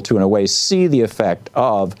possible to, in a way, see the effect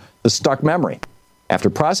of the stuck memory. After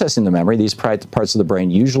processing the memory, these parts of the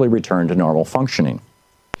brain usually return to normal functioning.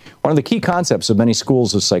 One of the key concepts of many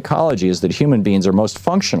schools of psychology is that human beings are most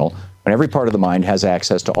functional when every part of the mind has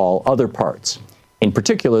access to all other parts. In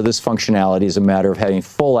particular, this functionality is a matter of having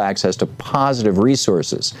full access to positive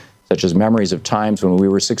resources, such as memories of times when we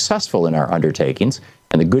were successful in our undertakings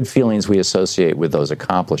and the good feelings we associate with those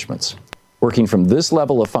accomplishments. Working from this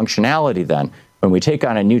level of functionality, then, when we take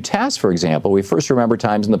on a new task, for example, we first remember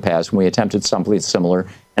times in the past when we attempted something similar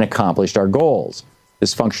and accomplished our goals.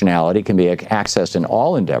 This functionality can be accessed in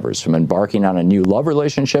all endeavors, from embarking on a new love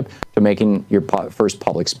relationship to making your first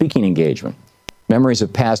public speaking engagement. Memories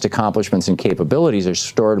of past accomplishments and capabilities are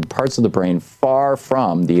stored in parts of the brain far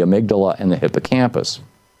from the amygdala and the hippocampus.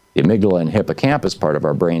 The amygdala and hippocampus, part of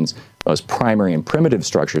our brain's most primary and primitive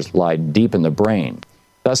structures, lie deep in the brain.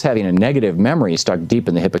 Thus, having a negative memory stuck deep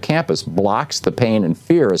in the hippocampus blocks the pain and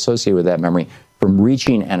fear associated with that memory from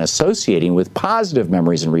reaching and associating with positive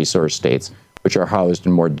memories and resource states, which are housed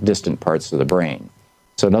in more distant parts of the brain.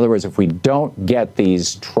 So in other words, if we don't get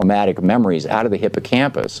these traumatic memories out of the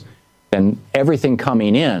hippocampus, then everything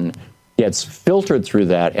coming in gets filtered through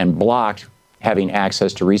that and blocked having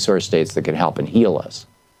access to resource states that can help and heal us.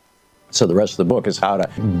 So the rest of the book is how to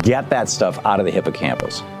get that stuff out of the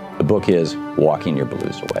hippocampus. The book is Walking Your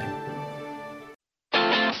Blues Away.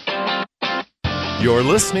 You're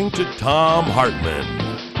listening to Thom Hartmann.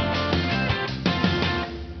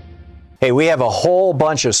 Hey, we have a whole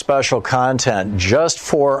bunch of special content just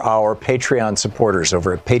for our Patreon supporters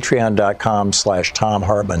over at patreon.com/Thom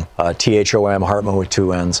Hartmann, Thom Hartmann with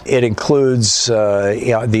 2 N's. It includes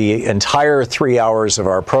the entire 3 hours of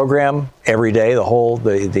our program every day.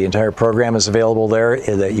 The entire program is available there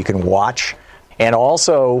that you can watch. And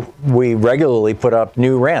also, we regularly put up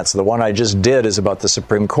new rants. The one I just did is about the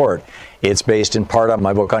Supreme Court. It's based in part on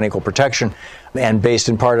my book on equal protection, and based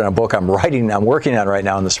in part on a book I'm working on right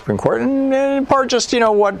now in the Supreme Court, and in part just,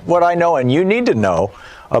 what I know and you need to know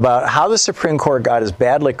about how the Supreme Court got as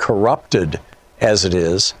badly corrupted as it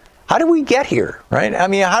is. How did we get here, right? I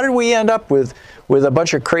mean, how did we end up with a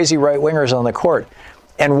bunch of crazy right-wingers on the court?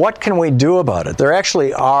 And what can we do about it? There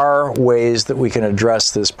actually are ways that we can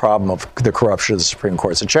address this problem of the corruption of the Supreme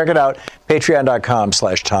Court. So check it out,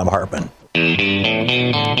 patreon.com/Thom Hartmann.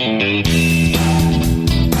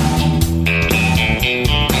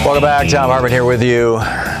 Welcome back. Thom Hartmann here with you.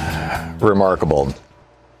 Remarkable.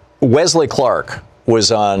 Wesley Clark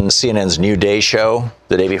was on CNN's New Day show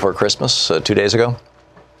the day before Christmas, 2 days ago.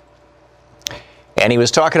 And he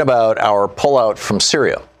was talking about our pullout from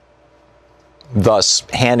Syria, thus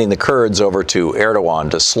handing the Kurds over to Erdogan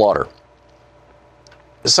to slaughter.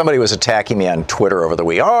 Somebody was attacking me on Twitter over the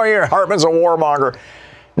week. Oh, yeah, Hartmann's a warmonger.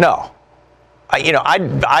 No.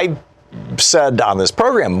 I said on this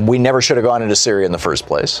program, we never should have gone into Syria in the first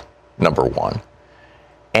place, number one.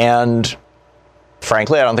 And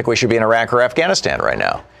frankly, I don't think we should be in Iraq or Afghanistan right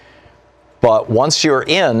now. But once you're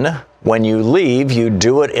in, when you leave, you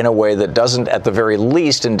do it in a way that doesn't, at the very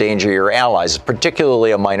least, endanger your allies,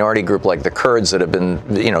 particularly a minority group like the Kurds that have been,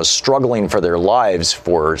 struggling for their lives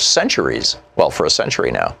for centuries. Well, for a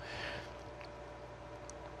century now.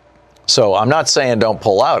 So I'm not saying don't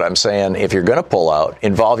pull out. I'm saying if you're going to pull out,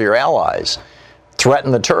 involve your allies.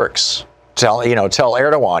 threaten the Turks. Tell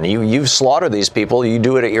Erdogan, you've slaughtered these people. You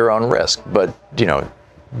do it at your own risk. But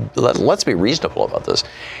let's be reasonable about this.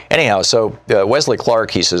 Anyhow, so Wesley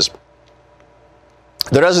Clark, he says,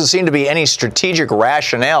 there doesn't seem to be any strategic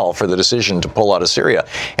rationale for the decision to pull out of Syria.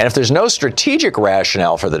 And if there's no strategic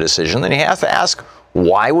rationale for the decision, then you have to ask,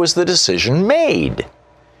 why was the decision made?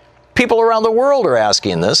 People around the world are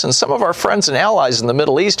asking this, and some of our friends and allies in the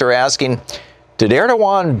Middle East are asking, did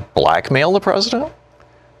Erdogan blackmail the president?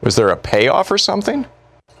 Was there a payoff or something?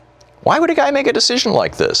 Why would a guy make a decision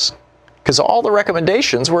like this? Because all the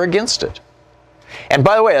recommendations were against it. And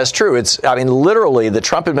by the way, that's true. Literally, the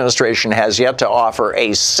Trump administration has yet to offer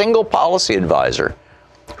a single policy advisor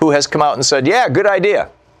who has come out and said, yeah, good idea.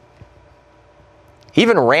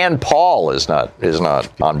 Even Rand Paul is not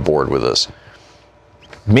on board with this.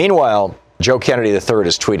 Meanwhile, Joe Kennedy III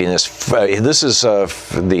is tweeting this. This is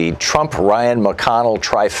the Trump-Ryan McConnell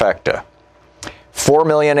trifecta. 4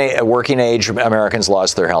 million working-age Americans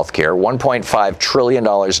lost their health care, $1.5 trillion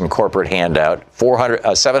in corporate handout,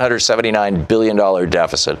 $779 billion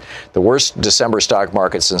deficit, the worst December stock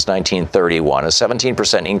market since 1931, a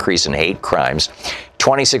 17% increase in hate crimes,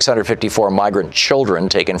 2,654 migrant children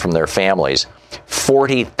taken from their families,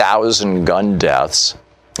 40,000 gun deaths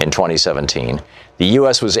in 2017. The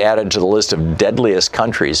U.S. was added to the list of deadliest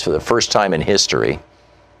countries for the first time in history,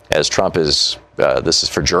 as Trump is, this is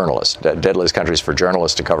for journalists, deadliest countries for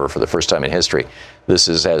journalists to cover for the first time in history. This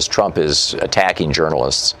is as Trump is attacking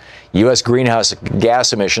journalists. U.S. greenhouse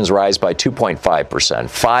gas emissions rise by 2.5%.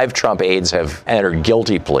 5 Trump aides have entered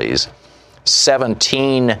guilty pleas.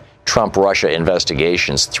 17 Trump-Russia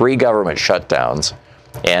investigations. 3 government shutdowns.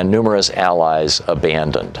 And numerous allies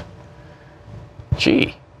abandoned.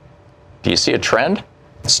 Gee, do you see a trend?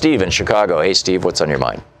 Steve in Chicago. Hey, Steve, what's on your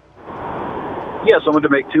mind? Yes, I wanted to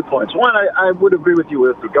make 2 points. One, I would agree with you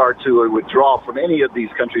with regard to a withdrawal from any of these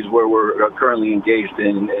countries where we're currently engaged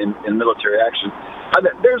in military action.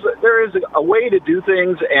 There is a way to do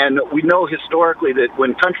things, and we know historically that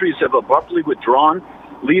when countries have abruptly withdrawn,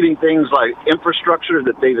 leaving things like infrastructure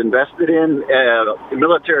that they've invested in,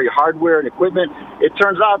 military hardware and equipment, it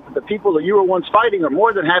turns out that the people that you were once fighting are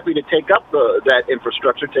more than happy to take up that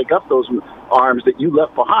infrastructure, take up those arms that you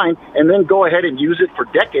left behind, and then go ahead and use it for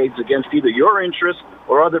decades against either your interests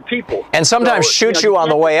or other people. And sometimes shoot you on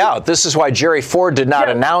the way out. This is why Jerry Ford did not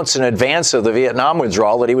announce in advance of the Vietnam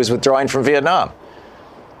withdrawal that he was withdrawing from Vietnam.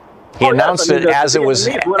 He announced it as it was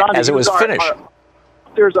finished.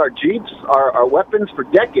 There's our Jeeps, our weapons for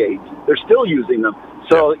decades. They're still using them.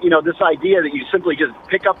 So, this idea that you simply just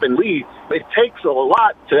pick up and leave, it takes a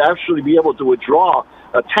lot to actually be able to withdraw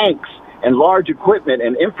tanks and large equipment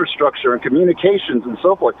and infrastructure and communications and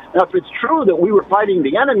so forth. Now, if it's true that we were fighting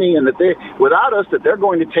the enemy and that without us, that they're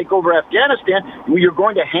going to take over Afghanistan, you're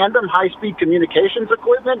going to hand them high-speed communications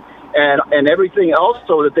equipment and everything else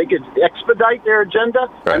so that they could expedite their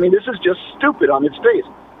agenda? Right. I mean, this is just stupid on its face.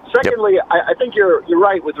 Secondly, I think you're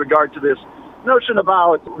right with regard to this notion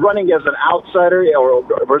about running as an outsider or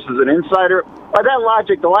versus an insider. By that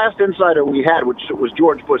logic, the last insider we had, which was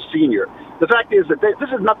George Bush Sr., the fact is that this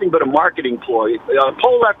is nothing but a marketing ploy.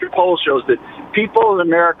 Poll after poll shows that people in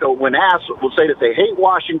America, when asked, will say that they hate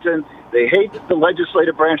Washington, they hate the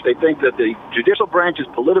legislative branch, they think that the judicial branch is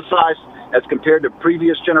politicized as compared to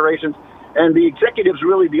previous generations, and the executive's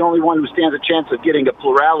really the only one who stands a chance of getting a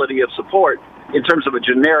plurality of support in terms of a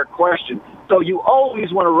generic question. So you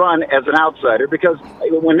always want to run as an outsider because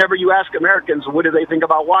whenever you ask Americans what do they think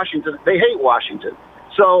about Washington, they hate Washington.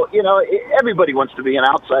 So, everybody wants to be an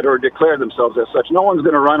outsider or declare themselves as such. No one's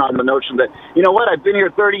going to run on the notion that, I've been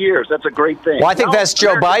here 30 years. That's a great thing. Well, I think that's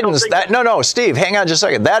Joe Biden's. No, Steve, hang on just a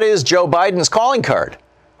second. That is Joe Biden's calling card.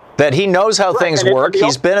 That he knows how things work.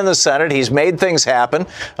 He's been in the Senate. He's made things happen.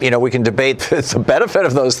 We can debate the benefit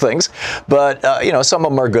of those things, but, some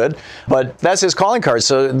of them are good. But that's his calling card.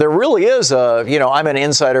 So there really is I'm an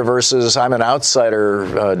insider versus I'm an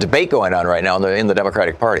outsider debate going on right now in the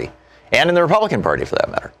Democratic Party and in the Republican Party, for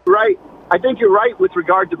that matter. Right. I think you're right with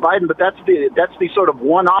regard to Biden, but that's the sort of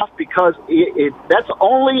one-off because that's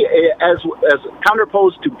only as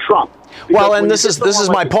counterposed to Trump. Well, and this is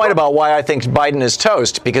my point about why I think Biden is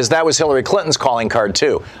toast, because that was Hillary Clinton's calling card,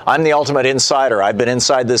 too. I'm the ultimate insider. I've been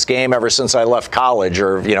inside this game ever since I left college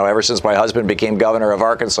or, ever since my husband became governor of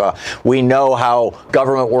Arkansas. We know how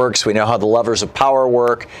government works. We know how the levers of power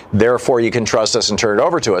work. Therefore, you can trust us and turn it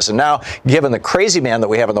over to us. And now, given the crazy man that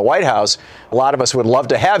we have in the White House, a lot of us would love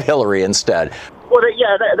to have Hillary instead. Well,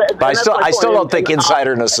 but I still don't think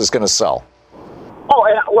insiderness is going to sell. Oh,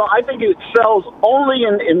 well, I think it sells only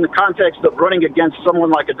in the context of running against someone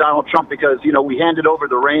like a Donald Trump because, we handed over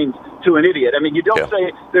the reins to an idiot. I mean, you don't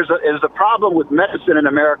say there's a problem with medicine in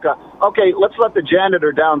America. Okay, let's let the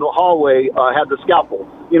janitor down the hallway have the scalpel,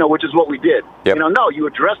 which is what we did. Yep. No, you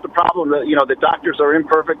address the problem that, the doctors are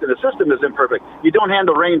imperfect and the system is imperfect. You don't hand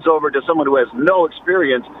the reins over to someone who has no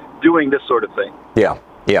experience doing this sort of thing. Yeah.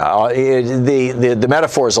 Yeah, the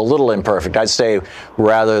metaphor is a little imperfect. I'd say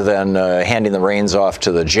rather than handing the reins off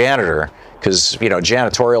to the janitor, because,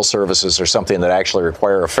 janitorial services are something that actually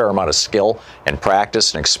require a fair amount of skill and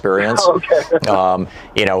practice and experience. Okay.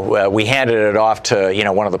 We handed it off to,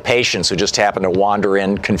 one of the patients who just happened to wander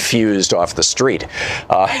in confused off the street.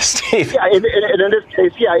 Steve? Yeah, in this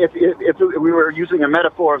case, if we were using a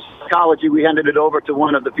metaphor of psychology, we handed it over to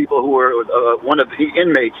one of the people who were one of the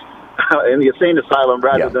inmates in the insane asylum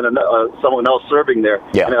rather than someone else serving there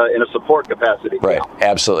in a support capacity. Right,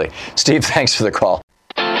 absolutely. Steve, thanks for the call.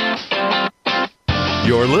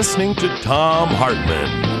 You're listening to Thom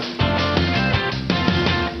Hartmann.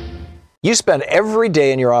 You spend every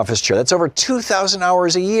day in your office chair. That's over 2,000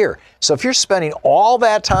 hours a year. So if you're spending all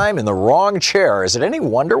that time in the wrong chair, is it any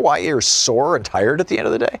wonder why you're sore and tired at the end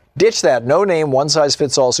of the day? Ditch that no-name,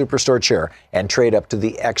 one-size-fits-all Superstore chair and trade up to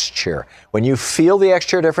the X chair. When you feel the X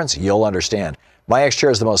chair difference, you'll understand. My X chair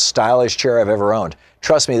is the most stylish chair I've ever owned.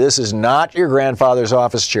 Trust me, this is not your grandfather's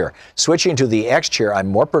office chair. Switching to the X chair, I'm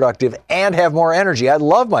more productive and have more energy. I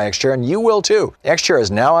love my X chair, and you will too. X chair is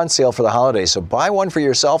now on sale for the holidays, so buy one for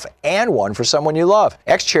yourself and one for someone you love.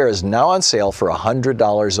 X chair is now on sale for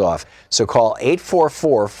 $100 off. So call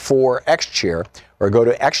 844-4XChair or go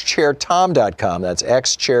to xchairtom.com. That's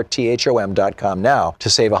xchairtom.com now to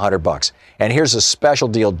save $100. And here's a special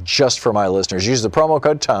deal just for my listeners. Use the promo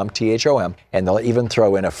code TOM, T-H-O-M, and they'll even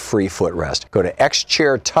throw in a free footrest. Go to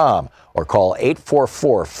xchairtom or call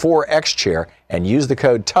 844-4XChair and use the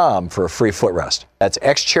code TOM for a free footrest. That's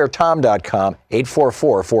xchairtom.com,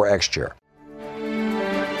 844-4XChair.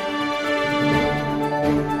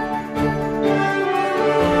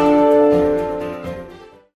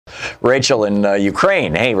 Rachel in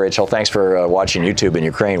Ukraine. Hey, Rachel, thanks for watching YouTube in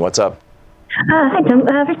Ukraine. What's up? Hi, Tom.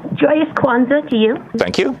 Joyous Kwanzaa to you.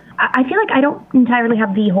 Thank you. I feel like I don't entirely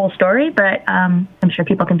have the whole story, but I'm sure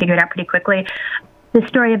people can figure it out pretty quickly. The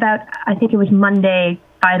story about, I think it was Monday,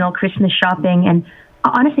 final Christmas shopping, and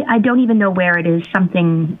honestly, I don't even know where it is.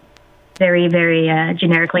 Something very, very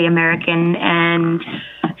generically American, and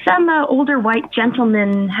some older white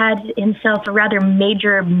gentleman had himself a rather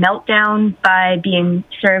major meltdown by being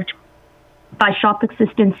served by shop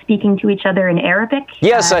assistants speaking to each other in Arabic.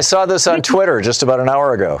 Yes, I saw this on Twitter just about an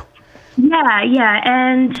hour ago. Yeah,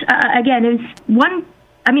 and again, it was one.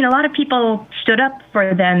 I mean, a lot of people stood up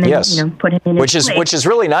for them and put him in his place. Which is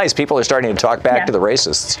really nice. People are starting to talk back to the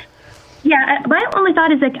racists. Yeah, my only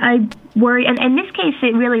thought is I worry, and in this case,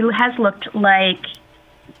 it really has looked like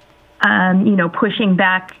pushing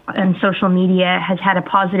back on social media has had a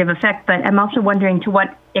positive effect. But I'm also wondering to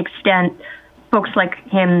what extent folks like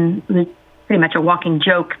him, who's pretty much a walking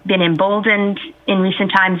joke, been emboldened in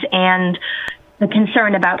recent times, and the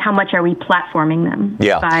concern about how much are we platforming them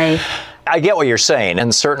by... I get what you're saying,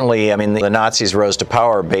 and certainly, I mean, the Nazis rose to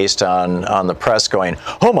power based on the press going,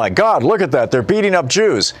 oh my God, look at that, they're beating up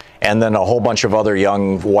Jews. And then a whole bunch of other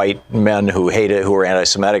young white men who were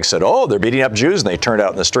anti-Semitic said, oh, they're beating up Jews, and they turned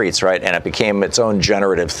out in the streets, right? And it became its own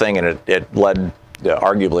generative thing, and it led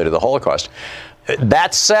arguably to the Holocaust.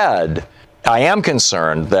 That said, I am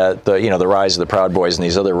concerned that the rise of the Proud Boys and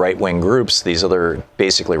these other right-wing groups, these other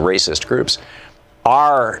basically racist groups,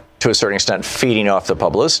 are, to a certain extent, feeding off the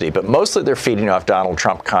publicity, but mostly they're feeding off Donald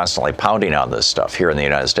Trump constantly pounding on this stuff here in the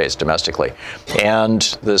United States domestically. And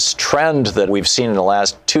this trend that we've seen in the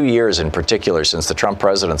last 2 years in particular since the Trump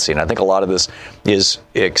presidency, and I think a lot of this is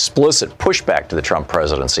explicit pushback to the Trump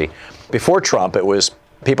presidency. Before Trump, it was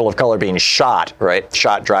people of color being shot, right?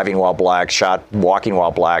 Shot driving while black, shot walking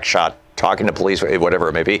while black, shot talking to police, whatever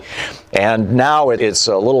it may be. And now it's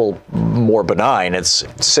a little more benign. It's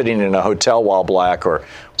sitting in a hotel while black, or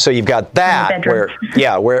so you've got that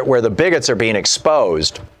where the bigots are being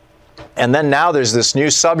exposed. And then now there's this new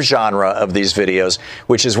subgenre of these videos,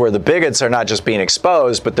 which is where the bigots are not just being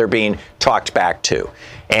exposed, but they're being talked back to.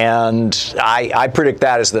 And I predict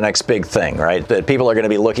that is the next big thing, right? That people are going to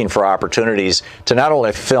be looking for opportunities to not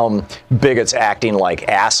only film bigots acting like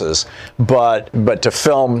asses, but to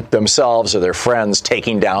film themselves or their friends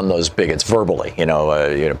taking down those bigots verbally,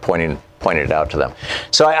 pointing it out to them.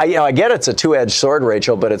 So I get it's a two-edged sword,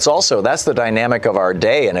 Rachel, but it's also, that's the dynamic of our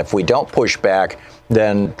day. And if we don't push back,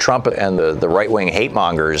 then Trump and the right-wing hate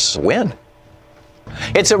mongers win.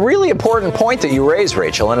 It's a really important point that you raise,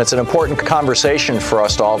 Rachel, and it's an important conversation for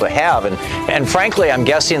us all to have. And frankly, I'm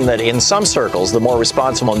guessing that in some circles, the more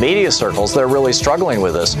responsible media circles, they're really struggling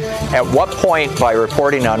with this. At what point, by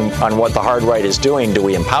reporting on what the hard right is doing, do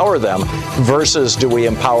we empower them versus do we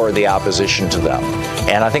empower the opposition to them?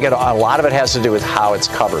 And I think a lot of it has to do with how it's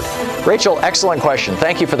covered. Rachel, excellent question.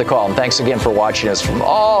 Thank you for the call, and thanks again for watching us from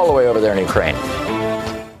all the way over there in Ukraine.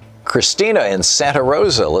 Christina in Santa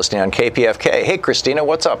Rosa, listening on KPFK. Hey, Christina,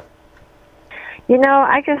 what's up? You know,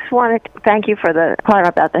 I just wanted to thank you for the part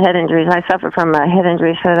about the head injuries. I suffer from a head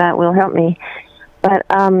injury, so that will help me. But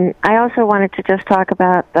I also wanted to just talk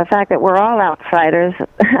about the fact that we're all outsiders,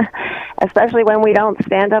 especially when we don't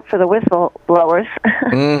stand up for the whistleblowers.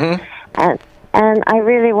 Mm-hmm. And I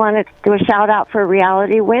really wanted to do a shout-out for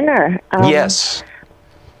Reality Winner. Yes.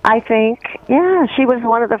 I think, yeah, she was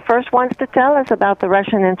one of the first ones to tell us about the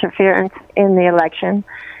Russian interference in the election.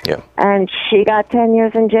 Yeah. And she got 10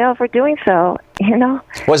 years in jail for doing so, you know.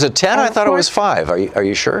 Was it 10? I thought it was 5. Are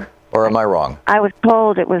you sure? Or am I wrong? I was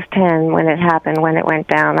told it was 10 when it happened, when it went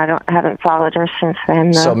down. I haven't followed her since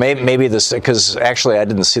then. So maybe this, because actually I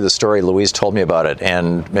didn't see the story. Louise told me about it,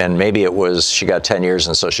 and maybe it was she got 10 years,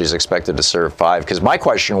 and so she's expected to serve 5. Because my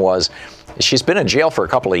question was, she's been in jail for a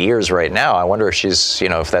couple of years right now. I wonder if she's,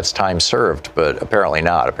 if that's time served, but apparently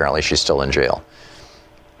not. Apparently she's still in jail.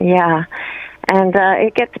 Yeah. And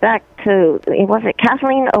it gets back to, was it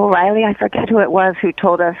Kathleen O'Reilly? I forget who it was who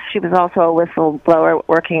told us she was also a whistleblower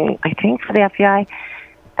working, I think, for the FBI.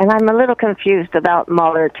 And I'm a little confused about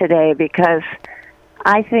Mueller today because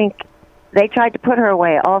I think they tried to put her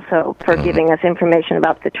away also for giving us information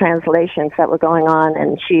about the translations that were going on,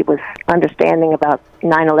 and she was understanding about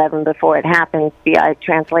 9/11 before it happened via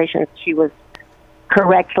translations. She was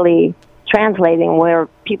correctly translating where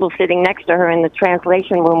people sitting next to her in the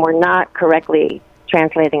translation room were not correctly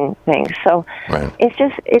translating things. So it's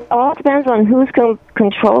just, it all depends on who's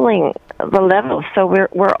controlling the levels. So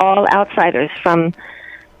we're all outsiders from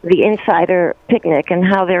the insider picnic and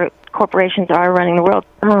how their corporations are running the world.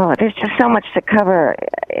 Oh, there's just so much to cover,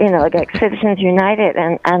 like Citizens United,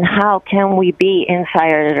 and how can we be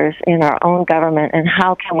insiders in our own government, and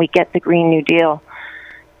how can we get the Green New Deal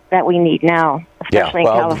that we need now, especially in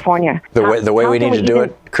California. The way we need to do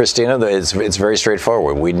it, Christina, it's very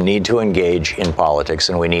straightforward. We need to engage in politics,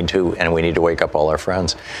 and we need to wake up all our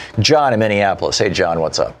friends. John in Minneapolis. Hey, John,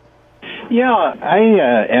 what's up? Yeah, I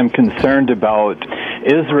am concerned about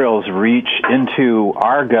Israel's reach into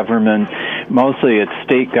our government, mostly its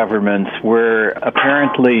state governments, where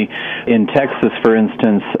apparently in Texas, for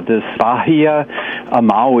instance, this Bahia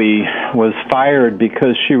Amawi was fired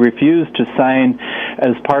because she refused to sign,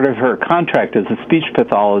 as part of her contract as a speech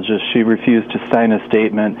pathologist, she refused to sign a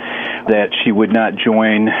statement that she would not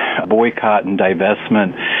join a boycott and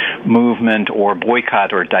divestment movement or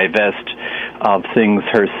boycott or divest of things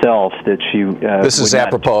herself that she this is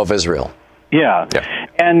apropos of Israel. Yeah.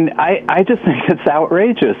 And I just think it's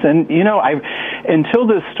outrageous. And, until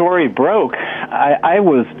this story broke, I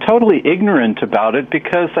was totally ignorant about it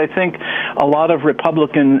because I think a lot of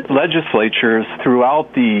Republican legislatures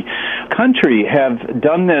throughout the country have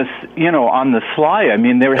done this, on the sly. I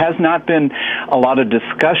mean, there has not been a lot of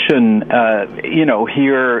discussion,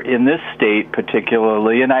 here in this state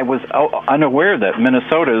particularly, and I was unaware that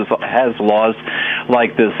Minnesota has laws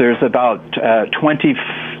like this. There's about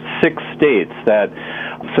 26 states that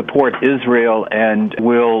support Israel and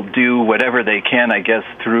will do whatever they can, I guess,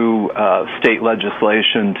 through state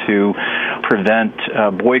legislation to prevent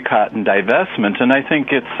boycott and divestment. And I think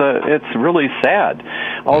it's really sad.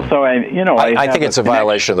 Also, I think it's a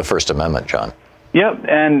violation of the First Amendment, John. Yep,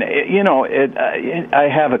 and I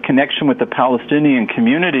have a connection with the Palestinian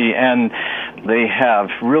community, and they have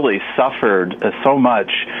really suffered so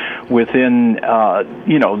much within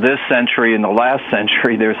this century and the last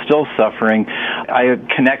century. They're still suffering. I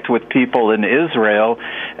connect with people in Israel,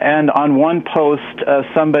 and on one post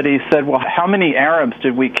somebody said, well, how many Arabs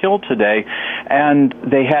did we kill today? And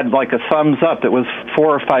they had like a thumbs up. It was 4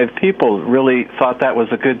 or 5 people really thought that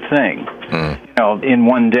was a good thing. In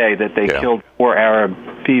one day that they killed 4 Arab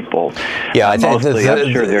people. Yeah, I think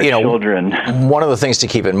I'm sure they're children. One of the things to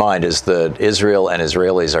keep in mind is that Israel and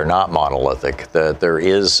Israelis are not monolithic. That there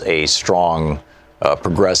is a strong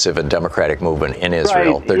progressive and democratic movement in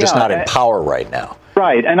Israel. They're just not in power right now.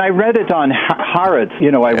 Right, and I read it on Haaretz.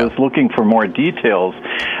 I was looking for more details.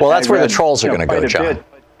 Well, that's where the trolls are going to go, John.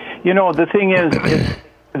 The thing is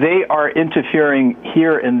they are interfering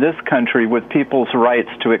here in this country with people's rights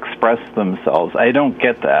to express themselves. I don't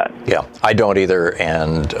get that. Yeah, I don't either,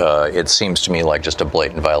 and it seems to me like just a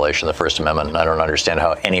blatant violation of the First Amendment, and I don't understand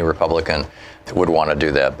how any Republican would want to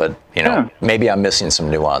do that, but, maybe I'm missing some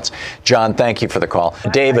nuance. John, thank you for the call.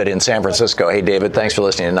 David in San Francisco. Hey, David, thanks for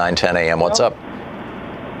listening to 910 AM. What's up?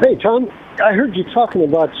 Hey, Tom. I heard you talking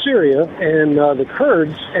about Syria and the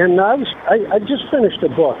Kurds, and I just finished a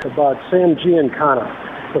book about Sam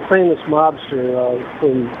Giancana, the famous mobster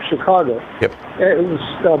from Chicago. Yep. It was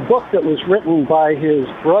a book that was written by his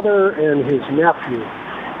brother and his nephew,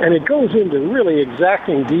 and it goes into really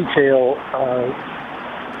exacting detail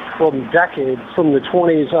from decades, from the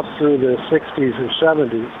 20s up through the 60s or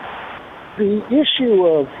 70s. The issue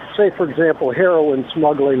of, say, for example, heroin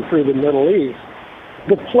smuggling through the Middle East,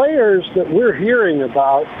 the players that we're hearing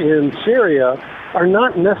about in Syria are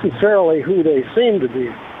not necessarily who they seem to be.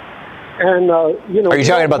 And, are you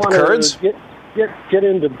talking about the Kurds? Get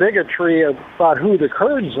into bigotry about who the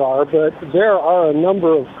Kurds are, but there are a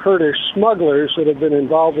number of Kurdish smugglers that have been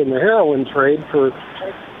involved in the heroin trade for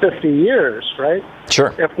 50 years, right?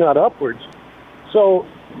 Sure. If not upwards. So,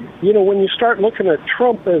 when you start looking at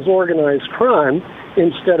Trump as organized crime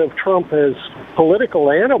instead of Trump as political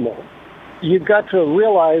animal, you've got to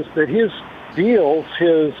realize that his deals,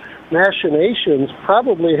 his machinations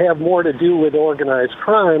probably have more to do with organized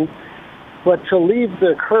crime, but to leave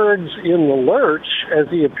the Kurds in the lurch, as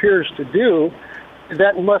he appears to do,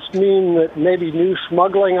 that must mean that maybe new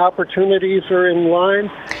smuggling opportunities are in line.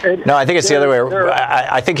 No, I think it's the other way.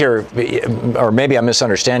 I think you're, or maybe I'm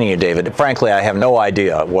misunderstanding you, David. Frankly, I have no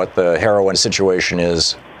idea what the heroin situation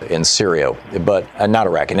is in Syria, but not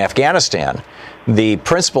Iraq. In Afghanistan, the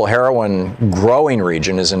principal heroin growing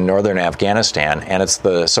region is in northern Afghanistan, and it's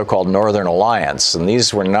the so-called Northern Alliance. And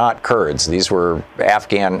these were not Kurds. These were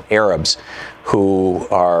Afghan Arabs who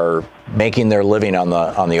are making their living on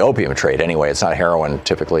the opium trade. Anyway, it's not heroin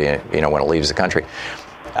typically, when it leaves the country.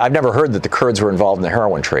 I've never heard that the Kurds were involved in the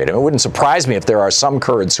heroin trade. I mean, it wouldn't surprise me if there are some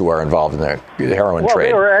Kurds who are involved in the heroin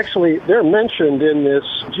trade. Well, they're mentioned in this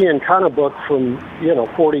Giancana book from,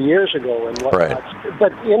 40 years ago and whatnot. Right.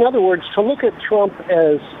 But in other words, to look at Trump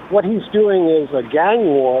as what he's doing is a gang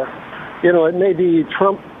war, it may be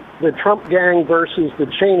the Trump gang versus the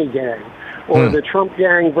Cheney gang, or the Trump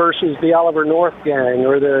gang versus the Oliver North gang,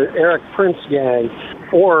 or the Eric Prince gang,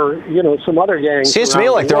 or some other gangs. Seems to me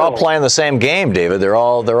like they're all playing the same game, David. They're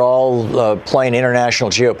all playing international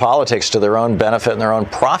geopolitics to their own benefit and their own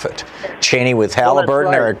profit. Cheney with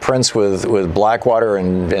Halliburton, Eric Prince with Blackwater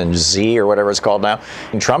and Z or whatever it's called now.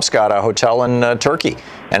 And Trump's got a hotel in Turkey,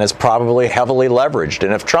 and it's probably heavily leveraged.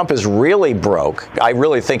 And if Trump is really broke, I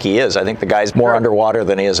really think he is. I think the guy's more underwater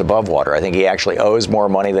than he is above water. I think he actually owes more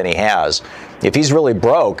money than he has. If he's really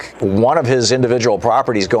broke, one of his individual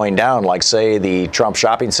properties going down, like, say, the Trump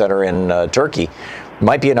shopping center in Turkey,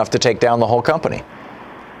 might be enough to take down the whole company.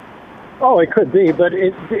 Oh, it could be, but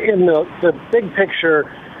in the big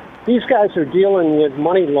picture, these guys are dealing with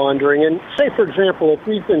money laundering. And say, for example, if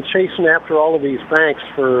we've been chasing after all of these banks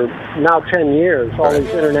for now 10 years, all these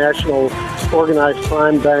international organized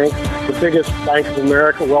crime banks, the biggest Bank of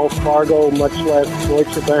America, Wells Fargo, much less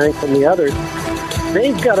Deutsche Bank and the others,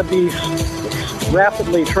 they've got to be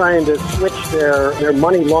rapidly trying to switch their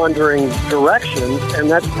money laundering directions,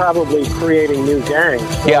 and that's probably creating new gangs.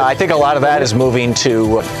 Yeah, I think a lot of that is moving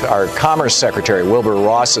to our Commerce Secretary, Wilbur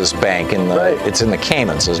Ross's bank. It's in the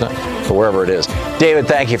Caymans, isn't it? Or wherever it is. David,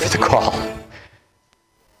 thank you for the call.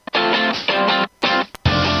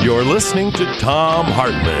 You're listening to Thom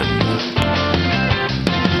Hartmann.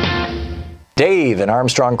 Dave in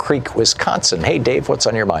Armstrong Creek, Wisconsin. Hey, Dave, what's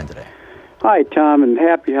on your mind today? Hi, Tom, and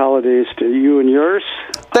happy holidays to you and yours.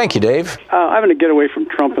 Thank you, Dave. I'm going to get away from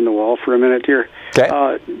Trump and the wall for a minute here. Okay.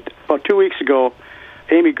 About 2 weeks ago,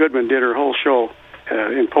 Amy Goodman did her whole show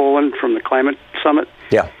in Poland from the climate summit.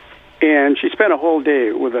 Yeah. And she spent a whole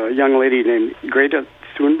day with a young lady named Greta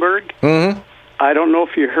Thunberg. Mm-hmm. I don't know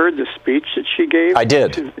if you heard the speech that she gave. I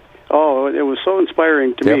did. Oh, it was so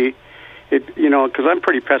inspiring to me. Because I'm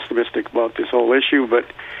pretty pessimistic about this whole issue, but,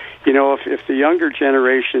 if the younger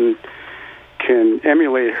generation can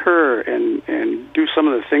emulate her and do some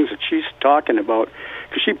of the things that she's talking about,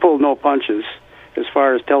 because she pulled no punches as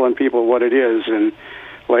far as telling people what it is. And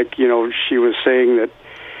she was saying that,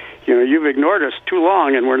 you've ignored us too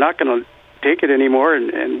long and we're not going to take it anymore.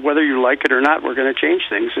 And whether you like it or not, we're going to change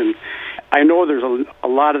things. And I know there's a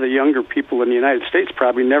lot of the younger people in the United States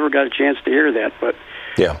probably never got a chance to hear that, but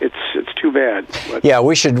yeah, it's too bad. But yeah,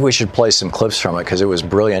 we should play some clips from it because it was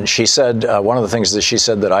brilliant. She said one of the things that she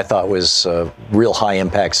said that I thought was real high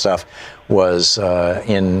impact stuff was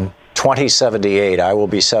in 2078, I will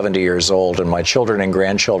be 70 years old, and my children and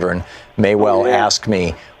grandchildren may well ask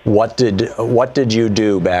me, what did you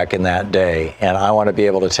do back in that day? And I want to be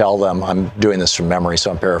able to tell them, I'm doing this from memory, so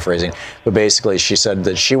I'm paraphrasing, but basically she said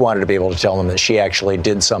that she wanted to be able to tell them that she actually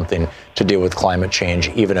did something to deal with climate change,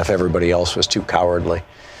 even if everybody else was too cowardly.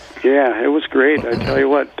 Yeah, it was great. I tell you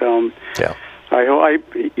what. Yeah.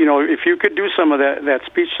 If you could do some of that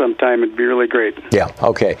speech sometime, it'd be really great. Yeah,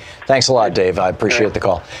 okay. Thanks a lot, Dave. I appreciate the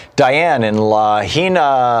call. Diane in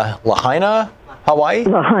Lahaina, Hawaii?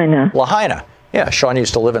 Lahaina. Yeah, Sean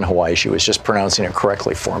used to live in Hawaii. She was just pronouncing it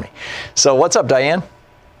correctly for me. So what's up, Diane?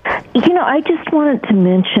 I just wanted to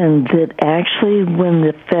mention that actually when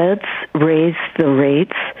the feds raised the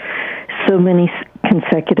rates so many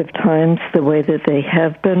consecutive times the way that they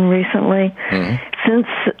have been recently, since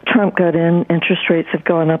Trump got in, interest rates have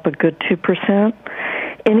gone up a good 2%.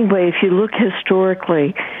 Anyway, if you look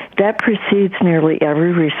historically, that precedes nearly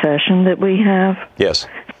every recession that we have. Yes.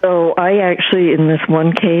 So I actually, in this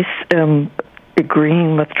one case, am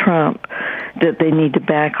agreeing with Trump that they need to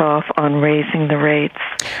back off on raising the rates.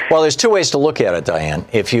 Well, there's two ways to look at it, Diane.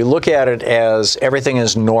 If you look at it as everything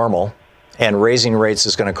is normal and raising rates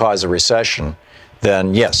is going to cause a recession,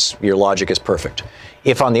 then yes, your logic is perfect.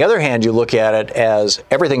 If, on the other hand, you look at it as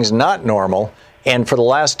everything's not normal, and for the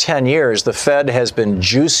last 10 years, the Fed has been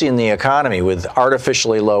juicing the economy with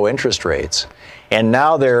artificially low interest rates, and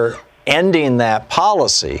now they're ending that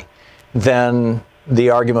policy, then the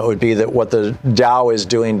argument would be that what the Dow is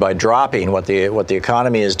doing by dropping, what the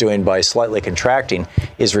economy is doing by slightly contracting,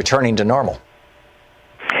 is returning to normal.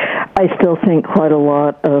 I still think quite a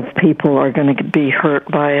lot of people are going to be hurt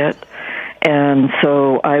by it, and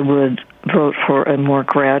so I would vote for a more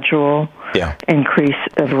gradual increase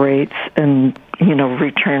of rates and,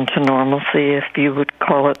 return to normalcy, if you would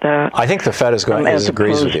call it that. I think the Fed is going as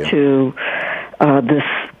agrees with you. To this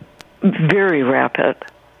very rapid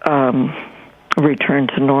return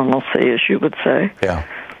to normalcy, as you would say. Yeah.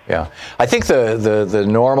 I think the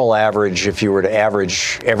normal average, if you were to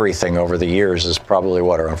average everything over the years, is probably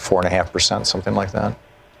around 4.5%, something like that.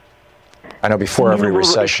 I know before every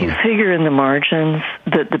recession. If you figure in the margins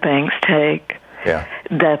that the banks take,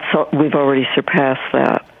 we've already surpassed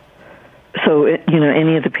that. So,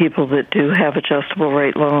 any of the people that do have adjustable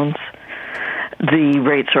rate loans, the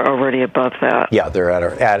rates are already above that. Yeah, they're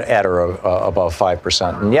at or above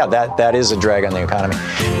 5%. And that is a drag on the economy.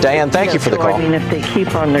 Diane, thank you for the call. If they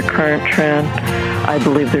keep on their current trend, I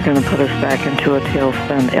believe they're going to put us back into a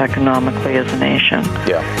tailspin economically as a nation.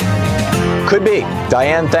 Yeah. Could be.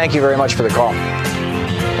 Diane, thank you very much for the call.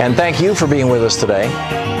 And thank you for being with us today.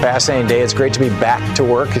 Fascinating day. It's great to be back to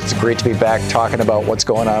work. It's great to be back talking about what's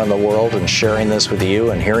going on in the world and sharing this with you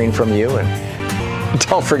and hearing from you. And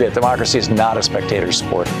don't forget, democracy is not a spectator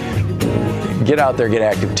sport. Get out there, get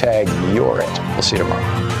active, tag, you're it. We'll see you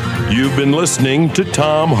tomorrow. You've been listening to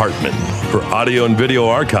Thom Hartmann. For audio and video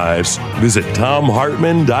archives, visit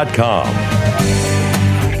thomhartmann.com.